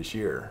going to do this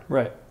year.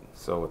 Right.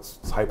 So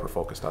it's hyper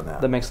focused on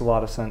that. That makes a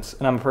lot of sense.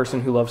 And I'm a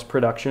person who loves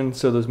production,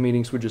 so those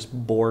meetings would just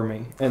bore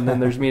me. And then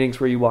there's meetings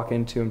where you walk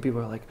into and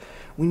people are like,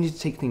 we need to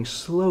take things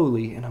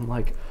slowly. And I'm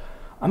like,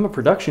 I'm a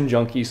production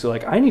junkie, so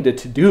like I need a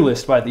to-do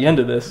list by the end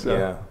of this.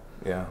 So.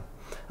 Yeah.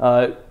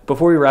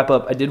 Before we wrap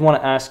up, I did want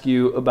to ask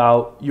you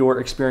about your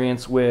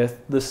experience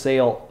with the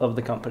sale of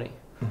the company.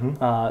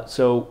 Mm-hmm.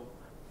 So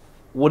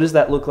what does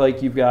that look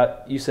like?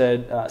 You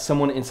said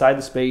someone inside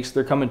the space,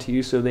 they're coming to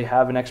you, so they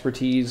have an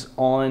expertise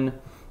on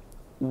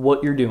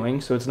what you're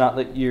doing. So it's not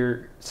that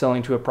you're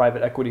selling to a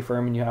private equity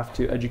firm and you have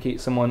to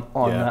educate someone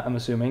on that, I'm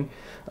assuming.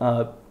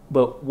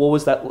 But what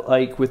was that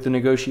like with the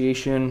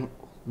negotiation,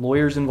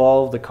 lawyers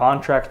involved, the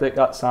contract that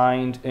got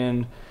signed,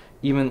 and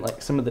even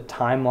like some of the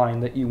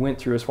timeline that you went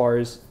through as far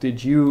as,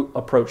 did you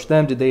approach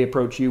them? Did they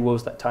approach you? What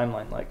was that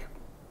timeline like?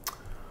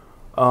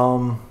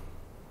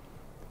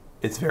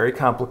 It's very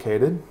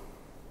complicated.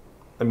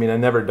 I mean,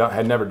 had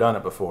never done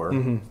it before.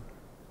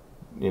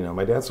 Mm-hmm.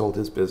 My dad sold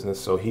his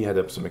business, so he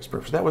had some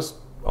experience. That was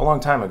a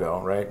long time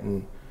ago, right?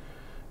 And,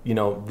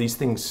 these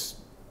things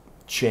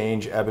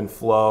change, ebb and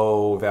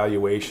flow,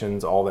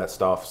 valuations, all that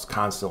stuff's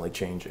constantly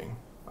changing.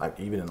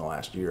 Even in the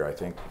last year, I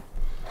think,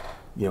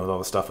 with all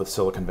the stuff with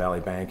Silicon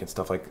Valley Bank and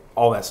stuff, like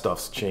all that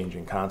stuff's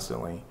changing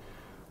constantly.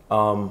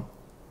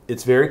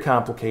 It's very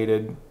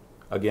complicated.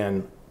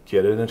 Again,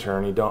 get an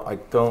attorney.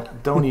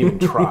 Don't even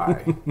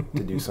try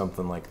to do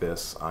something like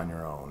this on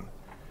your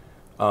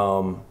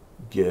own.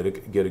 Get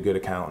a good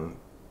accountant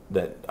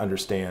that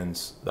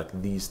understands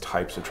like these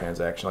types of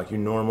transactions. Like your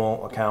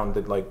normal accountant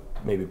that like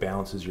maybe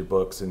balances your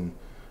books and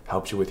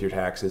helps you with your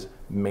taxes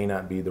may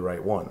not be the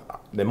right one.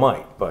 They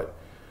might, but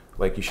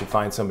like you should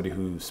find somebody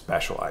who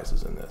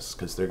specializes in this,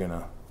 because they're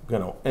gonna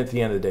at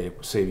the end of the day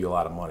save you a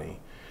lot of money.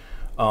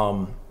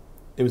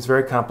 It was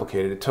very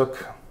complicated. It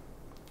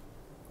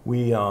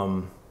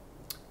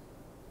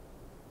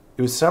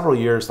was several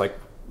years. Like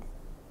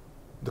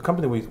the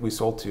company we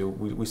sold to,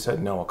 we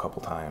said no a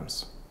couple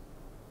times.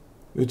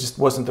 It just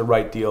wasn't the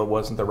right deal,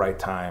 wasn't the right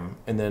time.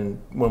 And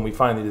then when we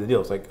finally did the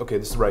deal, it's like, okay,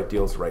 this is the right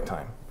deal, it's the right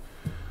time.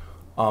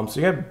 So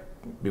you gotta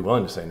be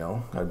willing to say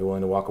no, gotta be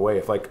willing to walk away.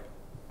 If like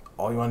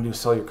all you wanna do is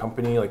sell your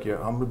company, like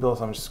I'm gonna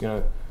build, I'm just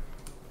gonna,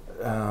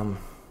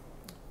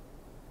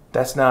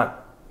 that's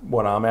not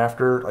what I'm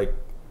after. Like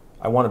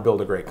I wanna build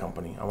a great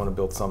company. I wanna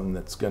build something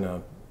that's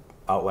gonna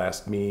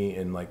outlast me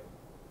and like,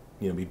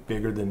 be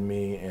bigger than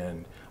me.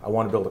 And I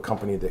wanna build a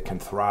company that can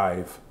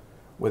thrive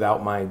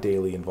without my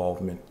daily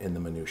involvement in the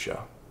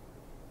minutia,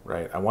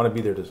 right? I want to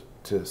be there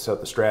to set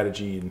the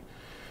strategy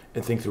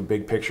and think through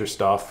big picture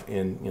stuff.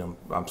 And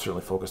I'm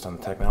certainly focused on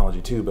the technology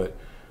too, but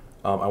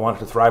I want it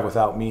to thrive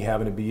without me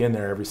having to be in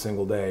there every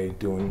single day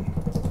doing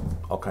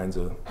all kinds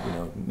of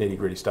nitty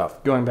gritty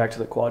stuff. Going back to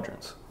the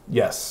quadrants.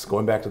 Yes,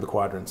 going back to the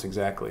quadrants,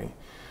 exactly.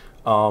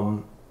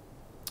 So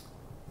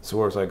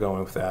where was I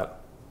going with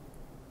that?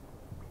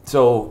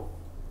 So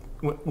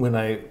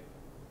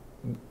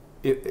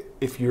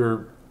if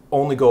your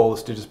only goal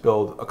is to just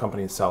build a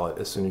company and sell it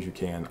as soon as you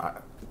can,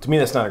 to me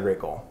that's not a great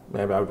goal.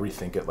 Maybe I would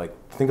rethink it. Like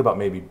think about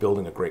maybe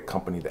building a great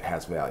company that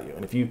has value.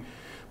 And if you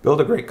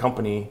build a great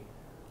company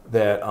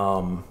that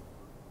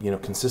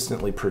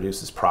consistently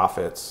produces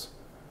profits,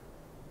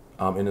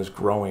 and is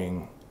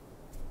growing,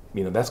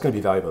 that's going to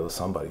be valuable to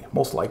somebody,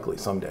 most likely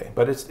someday.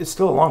 But it's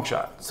still a long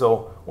shot.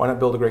 So why not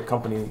build a great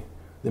company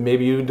that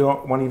maybe you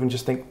don't want to even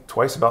just think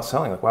twice about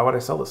selling? Like, why would I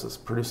sell this? It's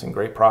producing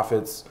great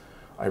profits.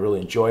 I really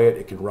enjoy it.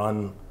 It could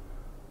run,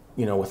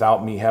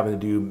 without me having to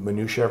do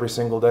minutia every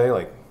single day.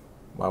 Like,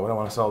 why would I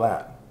want to sell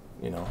that?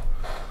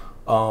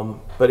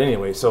 But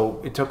anyway,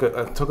 so it took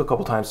a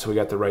couple times till we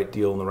got the right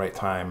deal in the right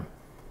time.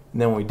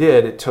 And then when we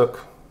did, how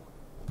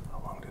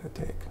long did it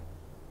take?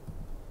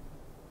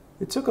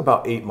 It took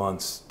about 8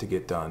 months to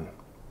get done.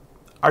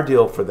 Our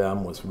deal for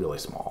them was really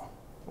small.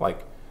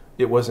 Like,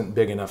 it wasn't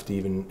big enough to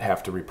even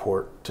have to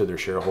report to their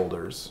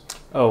shareholders.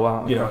 Oh,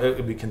 wow. Okay. It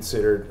would be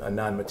considered a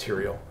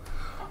non-material.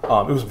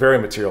 It was very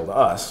material to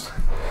us.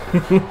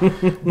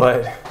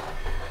 But,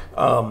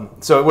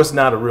 so it was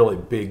not a really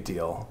big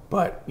deal.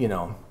 But,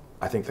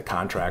 I think the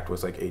contract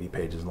was like 80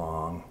 pages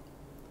long.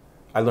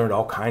 I learned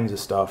all kinds of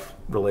stuff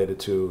related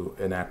to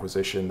an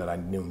acquisition that I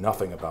knew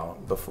nothing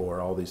about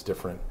before, all these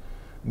different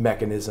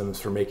mechanisms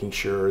for making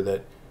sure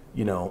that,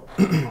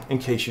 in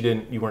case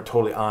you weren't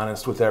totally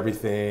honest with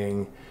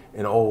everything,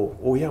 and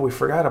oh yeah, we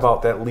forgot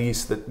about that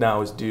lease that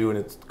now is due and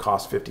it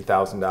costs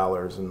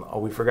 $50,000,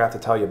 and we forgot to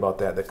tell you about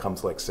that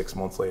comes like 6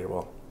 months later.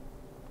 Well,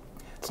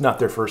 it's not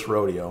their first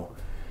rodeo,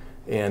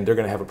 and they're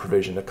going to have a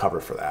provision to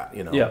cover for that,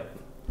 Yeah.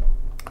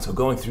 So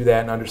going through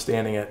that and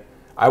understanding it,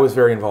 I was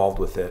very involved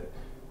with it.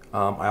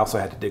 I also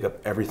had to dig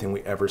up everything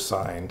we ever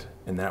signed,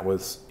 and that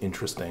was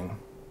interesting.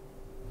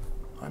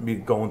 I'd be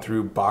going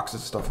through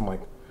boxes of stuff. I'm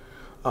like,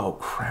 oh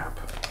crap.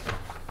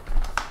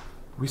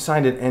 We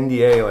signed an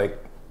NDA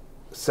like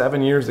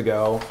 7 years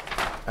ago,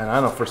 and I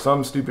don't know, for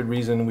some stupid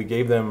reason, we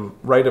gave them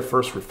right of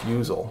first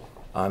refusal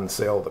on the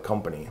sale of the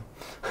company.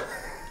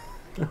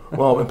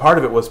 Well, and part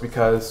of it was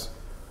because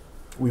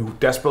we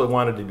desperately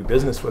wanted to do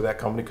business with that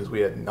company because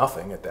we had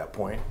nothing at that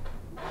point,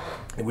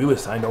 and we would have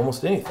signed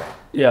almost anything.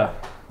 Yeah.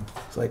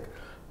 It's like,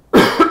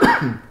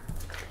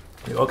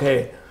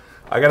 okay,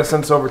 I got to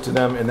send this over to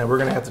them, and then we're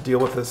going to have to deal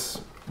with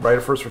this right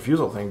of first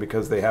refusal thing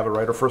because they have a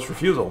right of first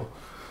refusal,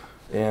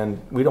 and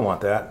we don't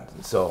want that.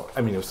 So,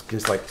 it was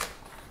just like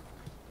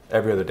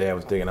every other day I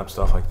was digging up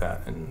stuff like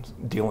that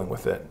and dealing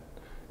with it.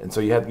 And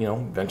so you had,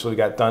 eventually we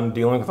got done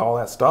dealing with all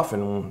that stuff,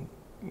 and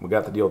we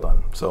got the deal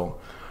done. So,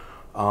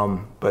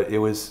 but it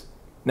was,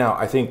 now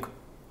I think,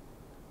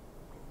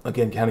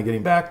 again, kind of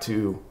getting back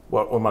to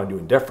what am I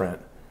doing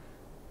different,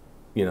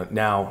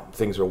 now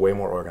things are way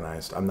more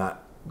organized. I'm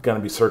not going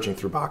to be searching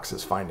through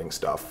boxes, finding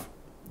stuff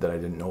that I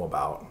didn't know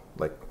about.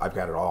 Like, I've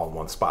got it all in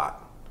one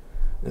spot.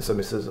 And if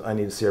somebody says, I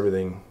need to see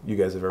everything you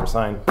guys have ever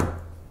signed,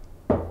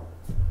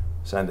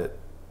 send it,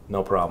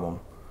 no problem.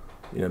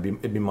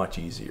 It'd be much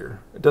easier.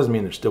 It doesn't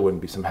mean there still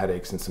wouldn't be some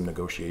headaches and some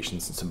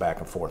negotiations and some back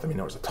and forth.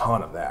 There was a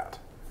ton of that.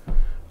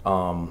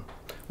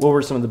 What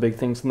were some of the big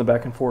things in the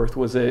back and forth?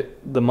 Was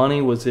it the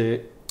money? Was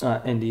it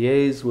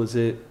NDAs? Was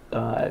it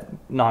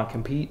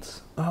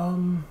non-competes?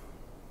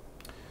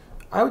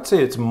 I would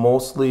say it's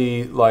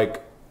mostly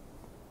like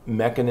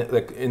like in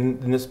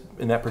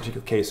that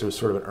particular case, there was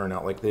sort of an earn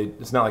out. Like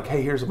it's not like,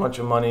 hey, here's a bunch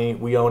of money,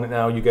 we own it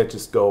now, you get to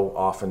just go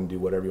off and do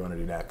whatever you want to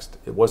do next.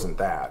 It wasn't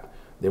that.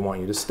 They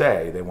want you to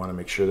stay. They want to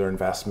make sure their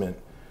investment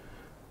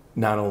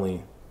not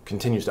only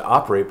continues to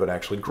operate but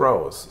actually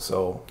grows.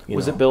 So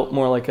was it built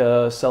more like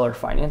a seller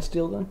finance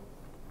deal then?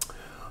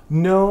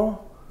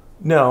 No,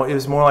 it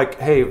was more like,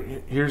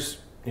 hey, here's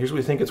what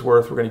we think it's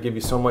worth. We're going to give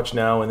you so much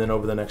now, and then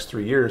over the next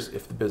 3 years,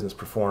 if the business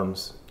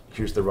performs,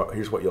 here's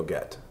what you'll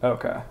get.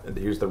 Okay. And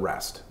here's the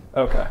rest.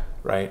 Okay.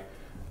 Right,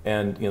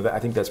 and I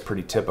think that's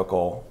pretty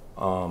typical.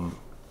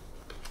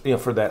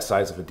 For that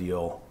size of a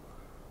deal,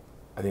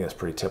 I think that's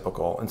pretty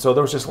typical. And so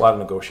there was just a lot of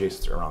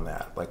negotiations around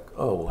that. Like,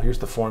 oh, well, here's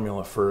the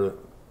formula for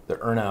the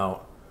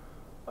earnout.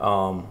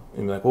 And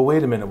you're like, well,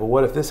 wait a minute. Well,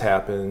 what if this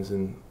happens?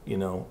 And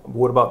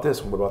what about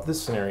this? What about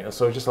this scenario?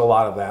 So just a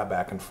lot of that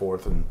back and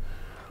forth. And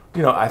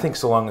I think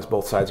so long as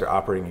both sides are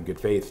operating in good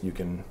faith, you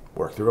can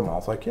work through them all.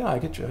 It's like, yeah, I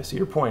get you. I see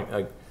your point.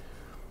 Like,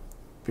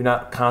 if you're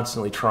not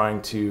constantly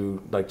trying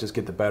to just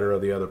get the better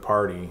of the other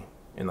party,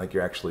 and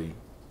you're actually,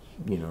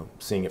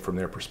 seeing it from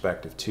their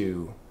perspective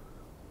too,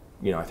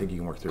 I think you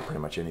can work through pretty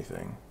much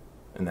anything.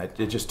 And that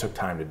it just took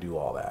time to do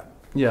all that.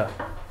 Yeah.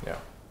 Yeah.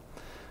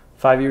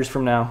 5 years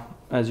from now,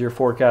 as you're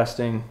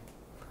forecasting,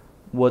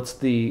 what's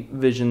the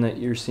vision that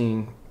you're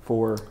seeing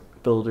for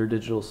Builder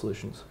Digital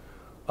Solutions?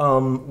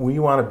 We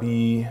want to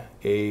be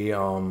a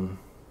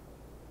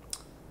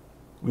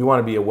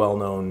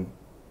well-known,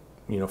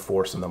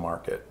 force in the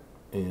market,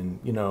 and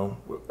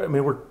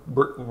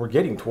we're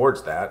getting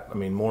towards that.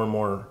 More and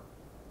more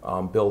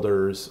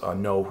builders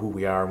know who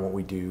we are and what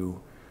we do,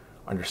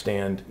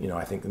 understand,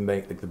 I think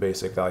the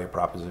basic value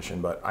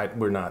proposition, but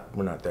we're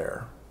not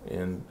there,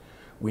 and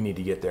we need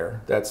to get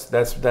there. That's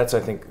I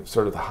think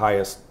sort of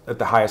at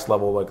the highest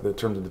level, like in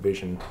terms of the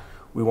vision.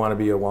 We want to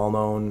be a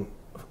well-known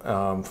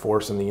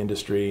force in the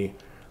industry.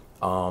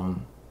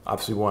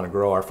 Obviously, we want to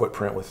grow our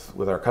footprint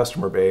with our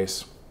customer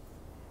base,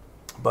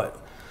 but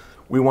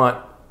we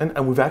want,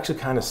 and we've actually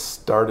kind of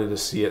started to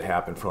see it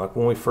happen. From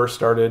when we first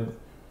started,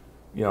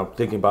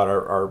 thinking about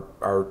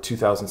our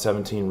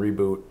 2017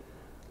 reboot,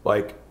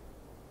 like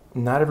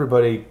not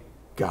everybody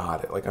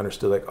got it, like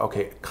understood, like,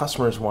 okay,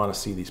 customers want to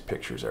see these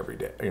pictures every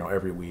day,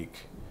 every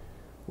week.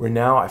 Where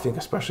now, I think,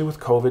 especially with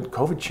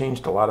COVID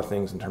changed a lot of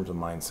things in terms of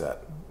mindset.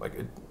 Like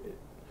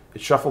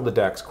it shuffled the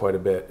decks quite a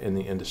bit in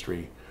the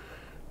industry.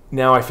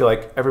 Now I feel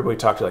like everybody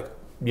talks to, like,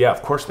 yeah,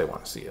 of course they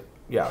want to see it.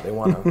 Yeah, they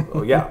want to.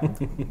 Oh yeah,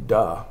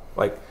 duh.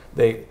 Like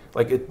the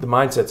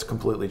mindset's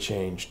completely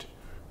changed,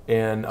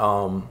 and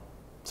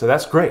so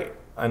that's great.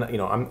 And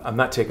I'm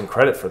not taking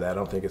credit for that. I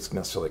don't think it's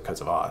necessarily because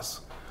of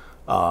us.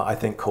 I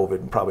think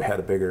COVID probably had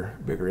a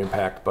bigger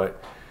impact,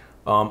 but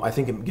I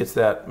think it makes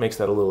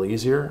that a little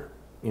easier.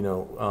 We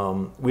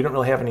don't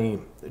really have any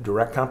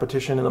direct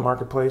competition in the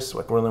marketplace.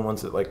 Like, we're the only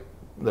ones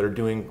that are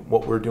doing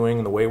what we're doing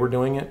and the way we're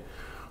doing it.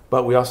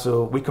 But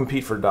we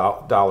compete for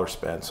dollar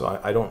spend. So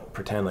I don't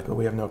pretend like, oh,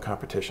 we have no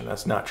competition.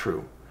 That's not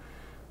true.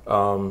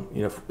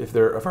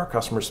 If our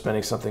customers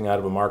spending something out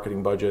of a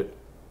marketing budget,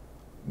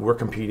 we're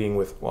competing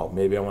with, well,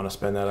 maybe I want to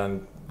spend that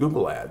on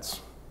Google ads.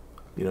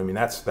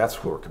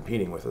 That's what we're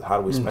competing with, is how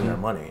do we spend our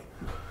money.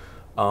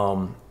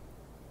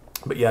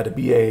 But yeah, to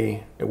be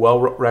a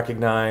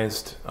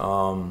well-recognized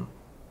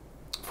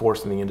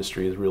force in the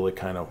industry is really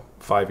kind of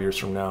 5 years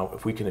from now.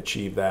 If we can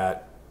achieve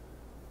that,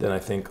 then I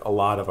think a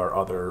lot of our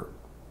other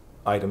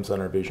items on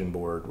our vision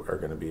board are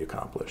going to be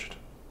accomplished.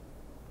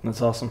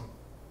 That's awesome.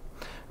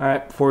 All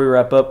right, before we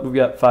wrap up, we've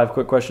got 5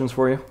 quick questions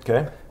for you.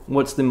 Okay.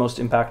 What's the most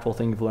impactful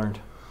thing you've learned?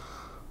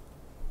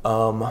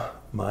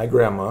 My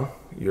grandma,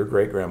 your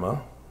great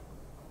grandma,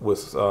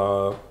 was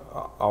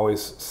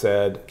always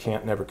said,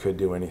 can't, never, could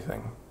do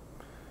anything.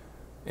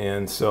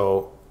 And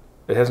so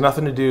it has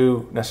nothing to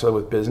do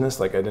necessarily with business.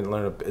 Like, I didn't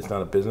learn it's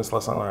not a business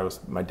lesson.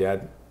 My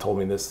dad told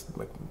me this,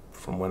 like,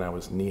 from when I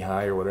was knee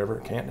high or whatever.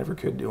 Can't, never,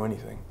 could do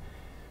anything.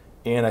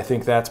 And I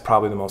think that's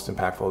probably the most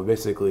impactful.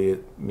 Basically,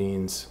 it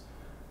means,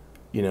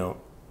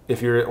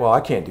 if you're, well,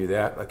 I can't do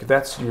that. Like, if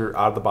that's your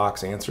out of the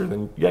box answer,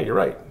 then yeah, you're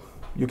right.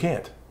 You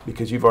can't,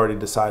 because you've already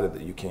decided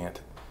that you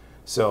can't.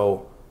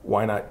 So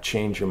why not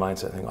change your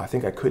mindset? Think, I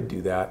think I could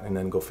do that, and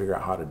then go figure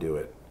out how to do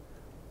it.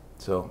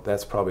 So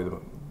that's probably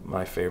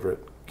my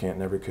favorite. Can't,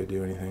 never, could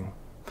do anything.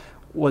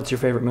 What's your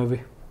favorite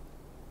movie?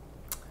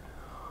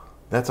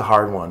 That's a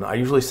hard one. I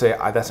usually say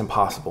that's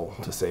impossible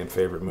to say a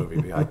favorite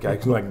movie. I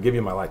can give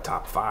you my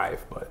top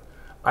 5, but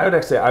I would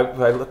actually say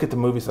I look at the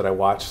movies that I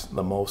watch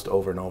the most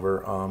over and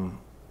over.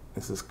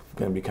 This is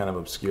going to be kind of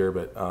obscure,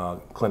 but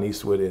Clint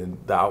Eastwood in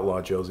The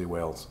Outlaw Josie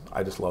Wales.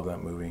 I just love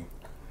that movie.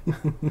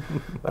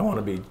 I want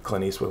to be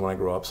Clint Eastwood when I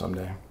grow up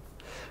someday.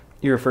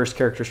 Your first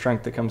character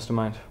strength that comes to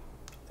mind?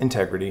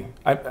 Integrity.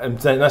 I'm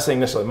not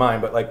saying necessarily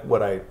mine, but like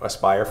what I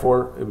aspire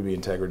for, it would be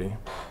integrity.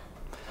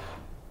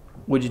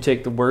 Would you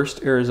take the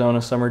worst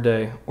Arizona summer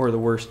day or the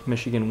worst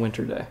Michigan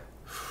winter day?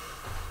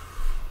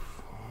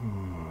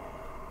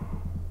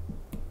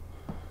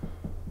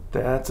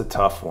 That's a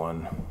tough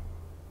one.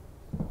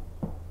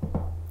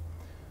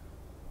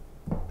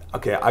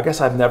 Okay, I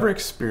guess I've never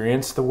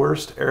experienced the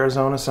worst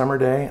Arizona summer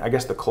day. I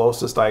guess the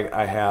closest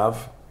I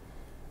have,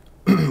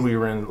 we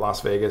were in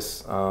Las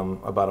Vegas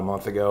about a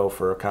month ago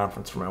for a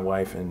conference for my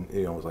wife, and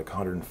it was like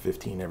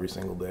 115 every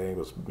single day. It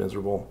was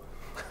miserable.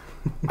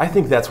 I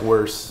think that's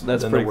worse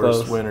than the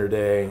worst winter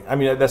day. I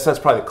mean, that's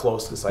probably the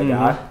closest I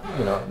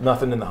got.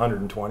 Nothing in the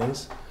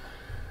 120s.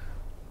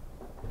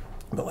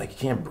 But like, you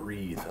can't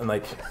breathe, and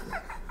like,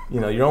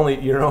 your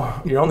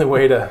only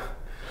way to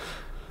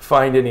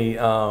find any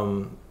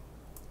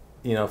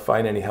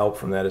help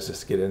from that is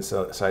just to get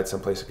inside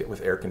someplace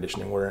with air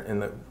conditioning. Where in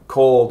the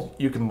cold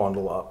you can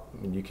bundle up.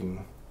 I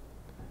mean,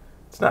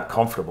 it's not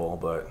comfortable,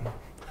 but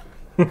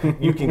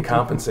you can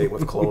compensate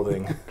with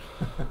clothing.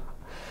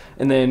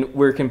 And then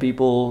where can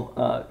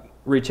people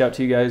reach out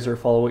to you guys or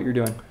follow what you're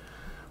doing?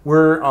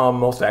 We're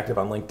most active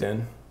on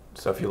LinkedIn.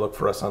 So if you look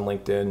for us on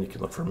LinkedIn, you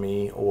can look for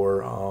me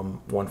or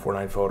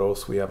 149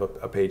 Photos. We have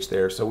a page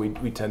there. So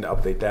we tend to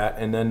update that.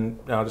 And then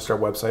just our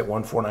website,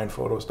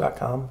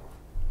 149photos.com.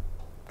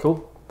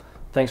 Cool.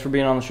 Thanks for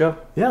being on the show.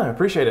 Yeah, I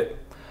appreciate it.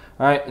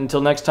 All right, until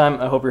next time,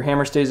 I hope your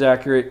hammer stays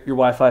accurate, your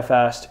Wi-Fi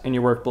fast, and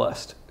your work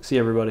blessed. See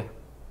you, everybody.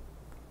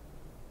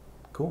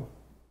 Cool.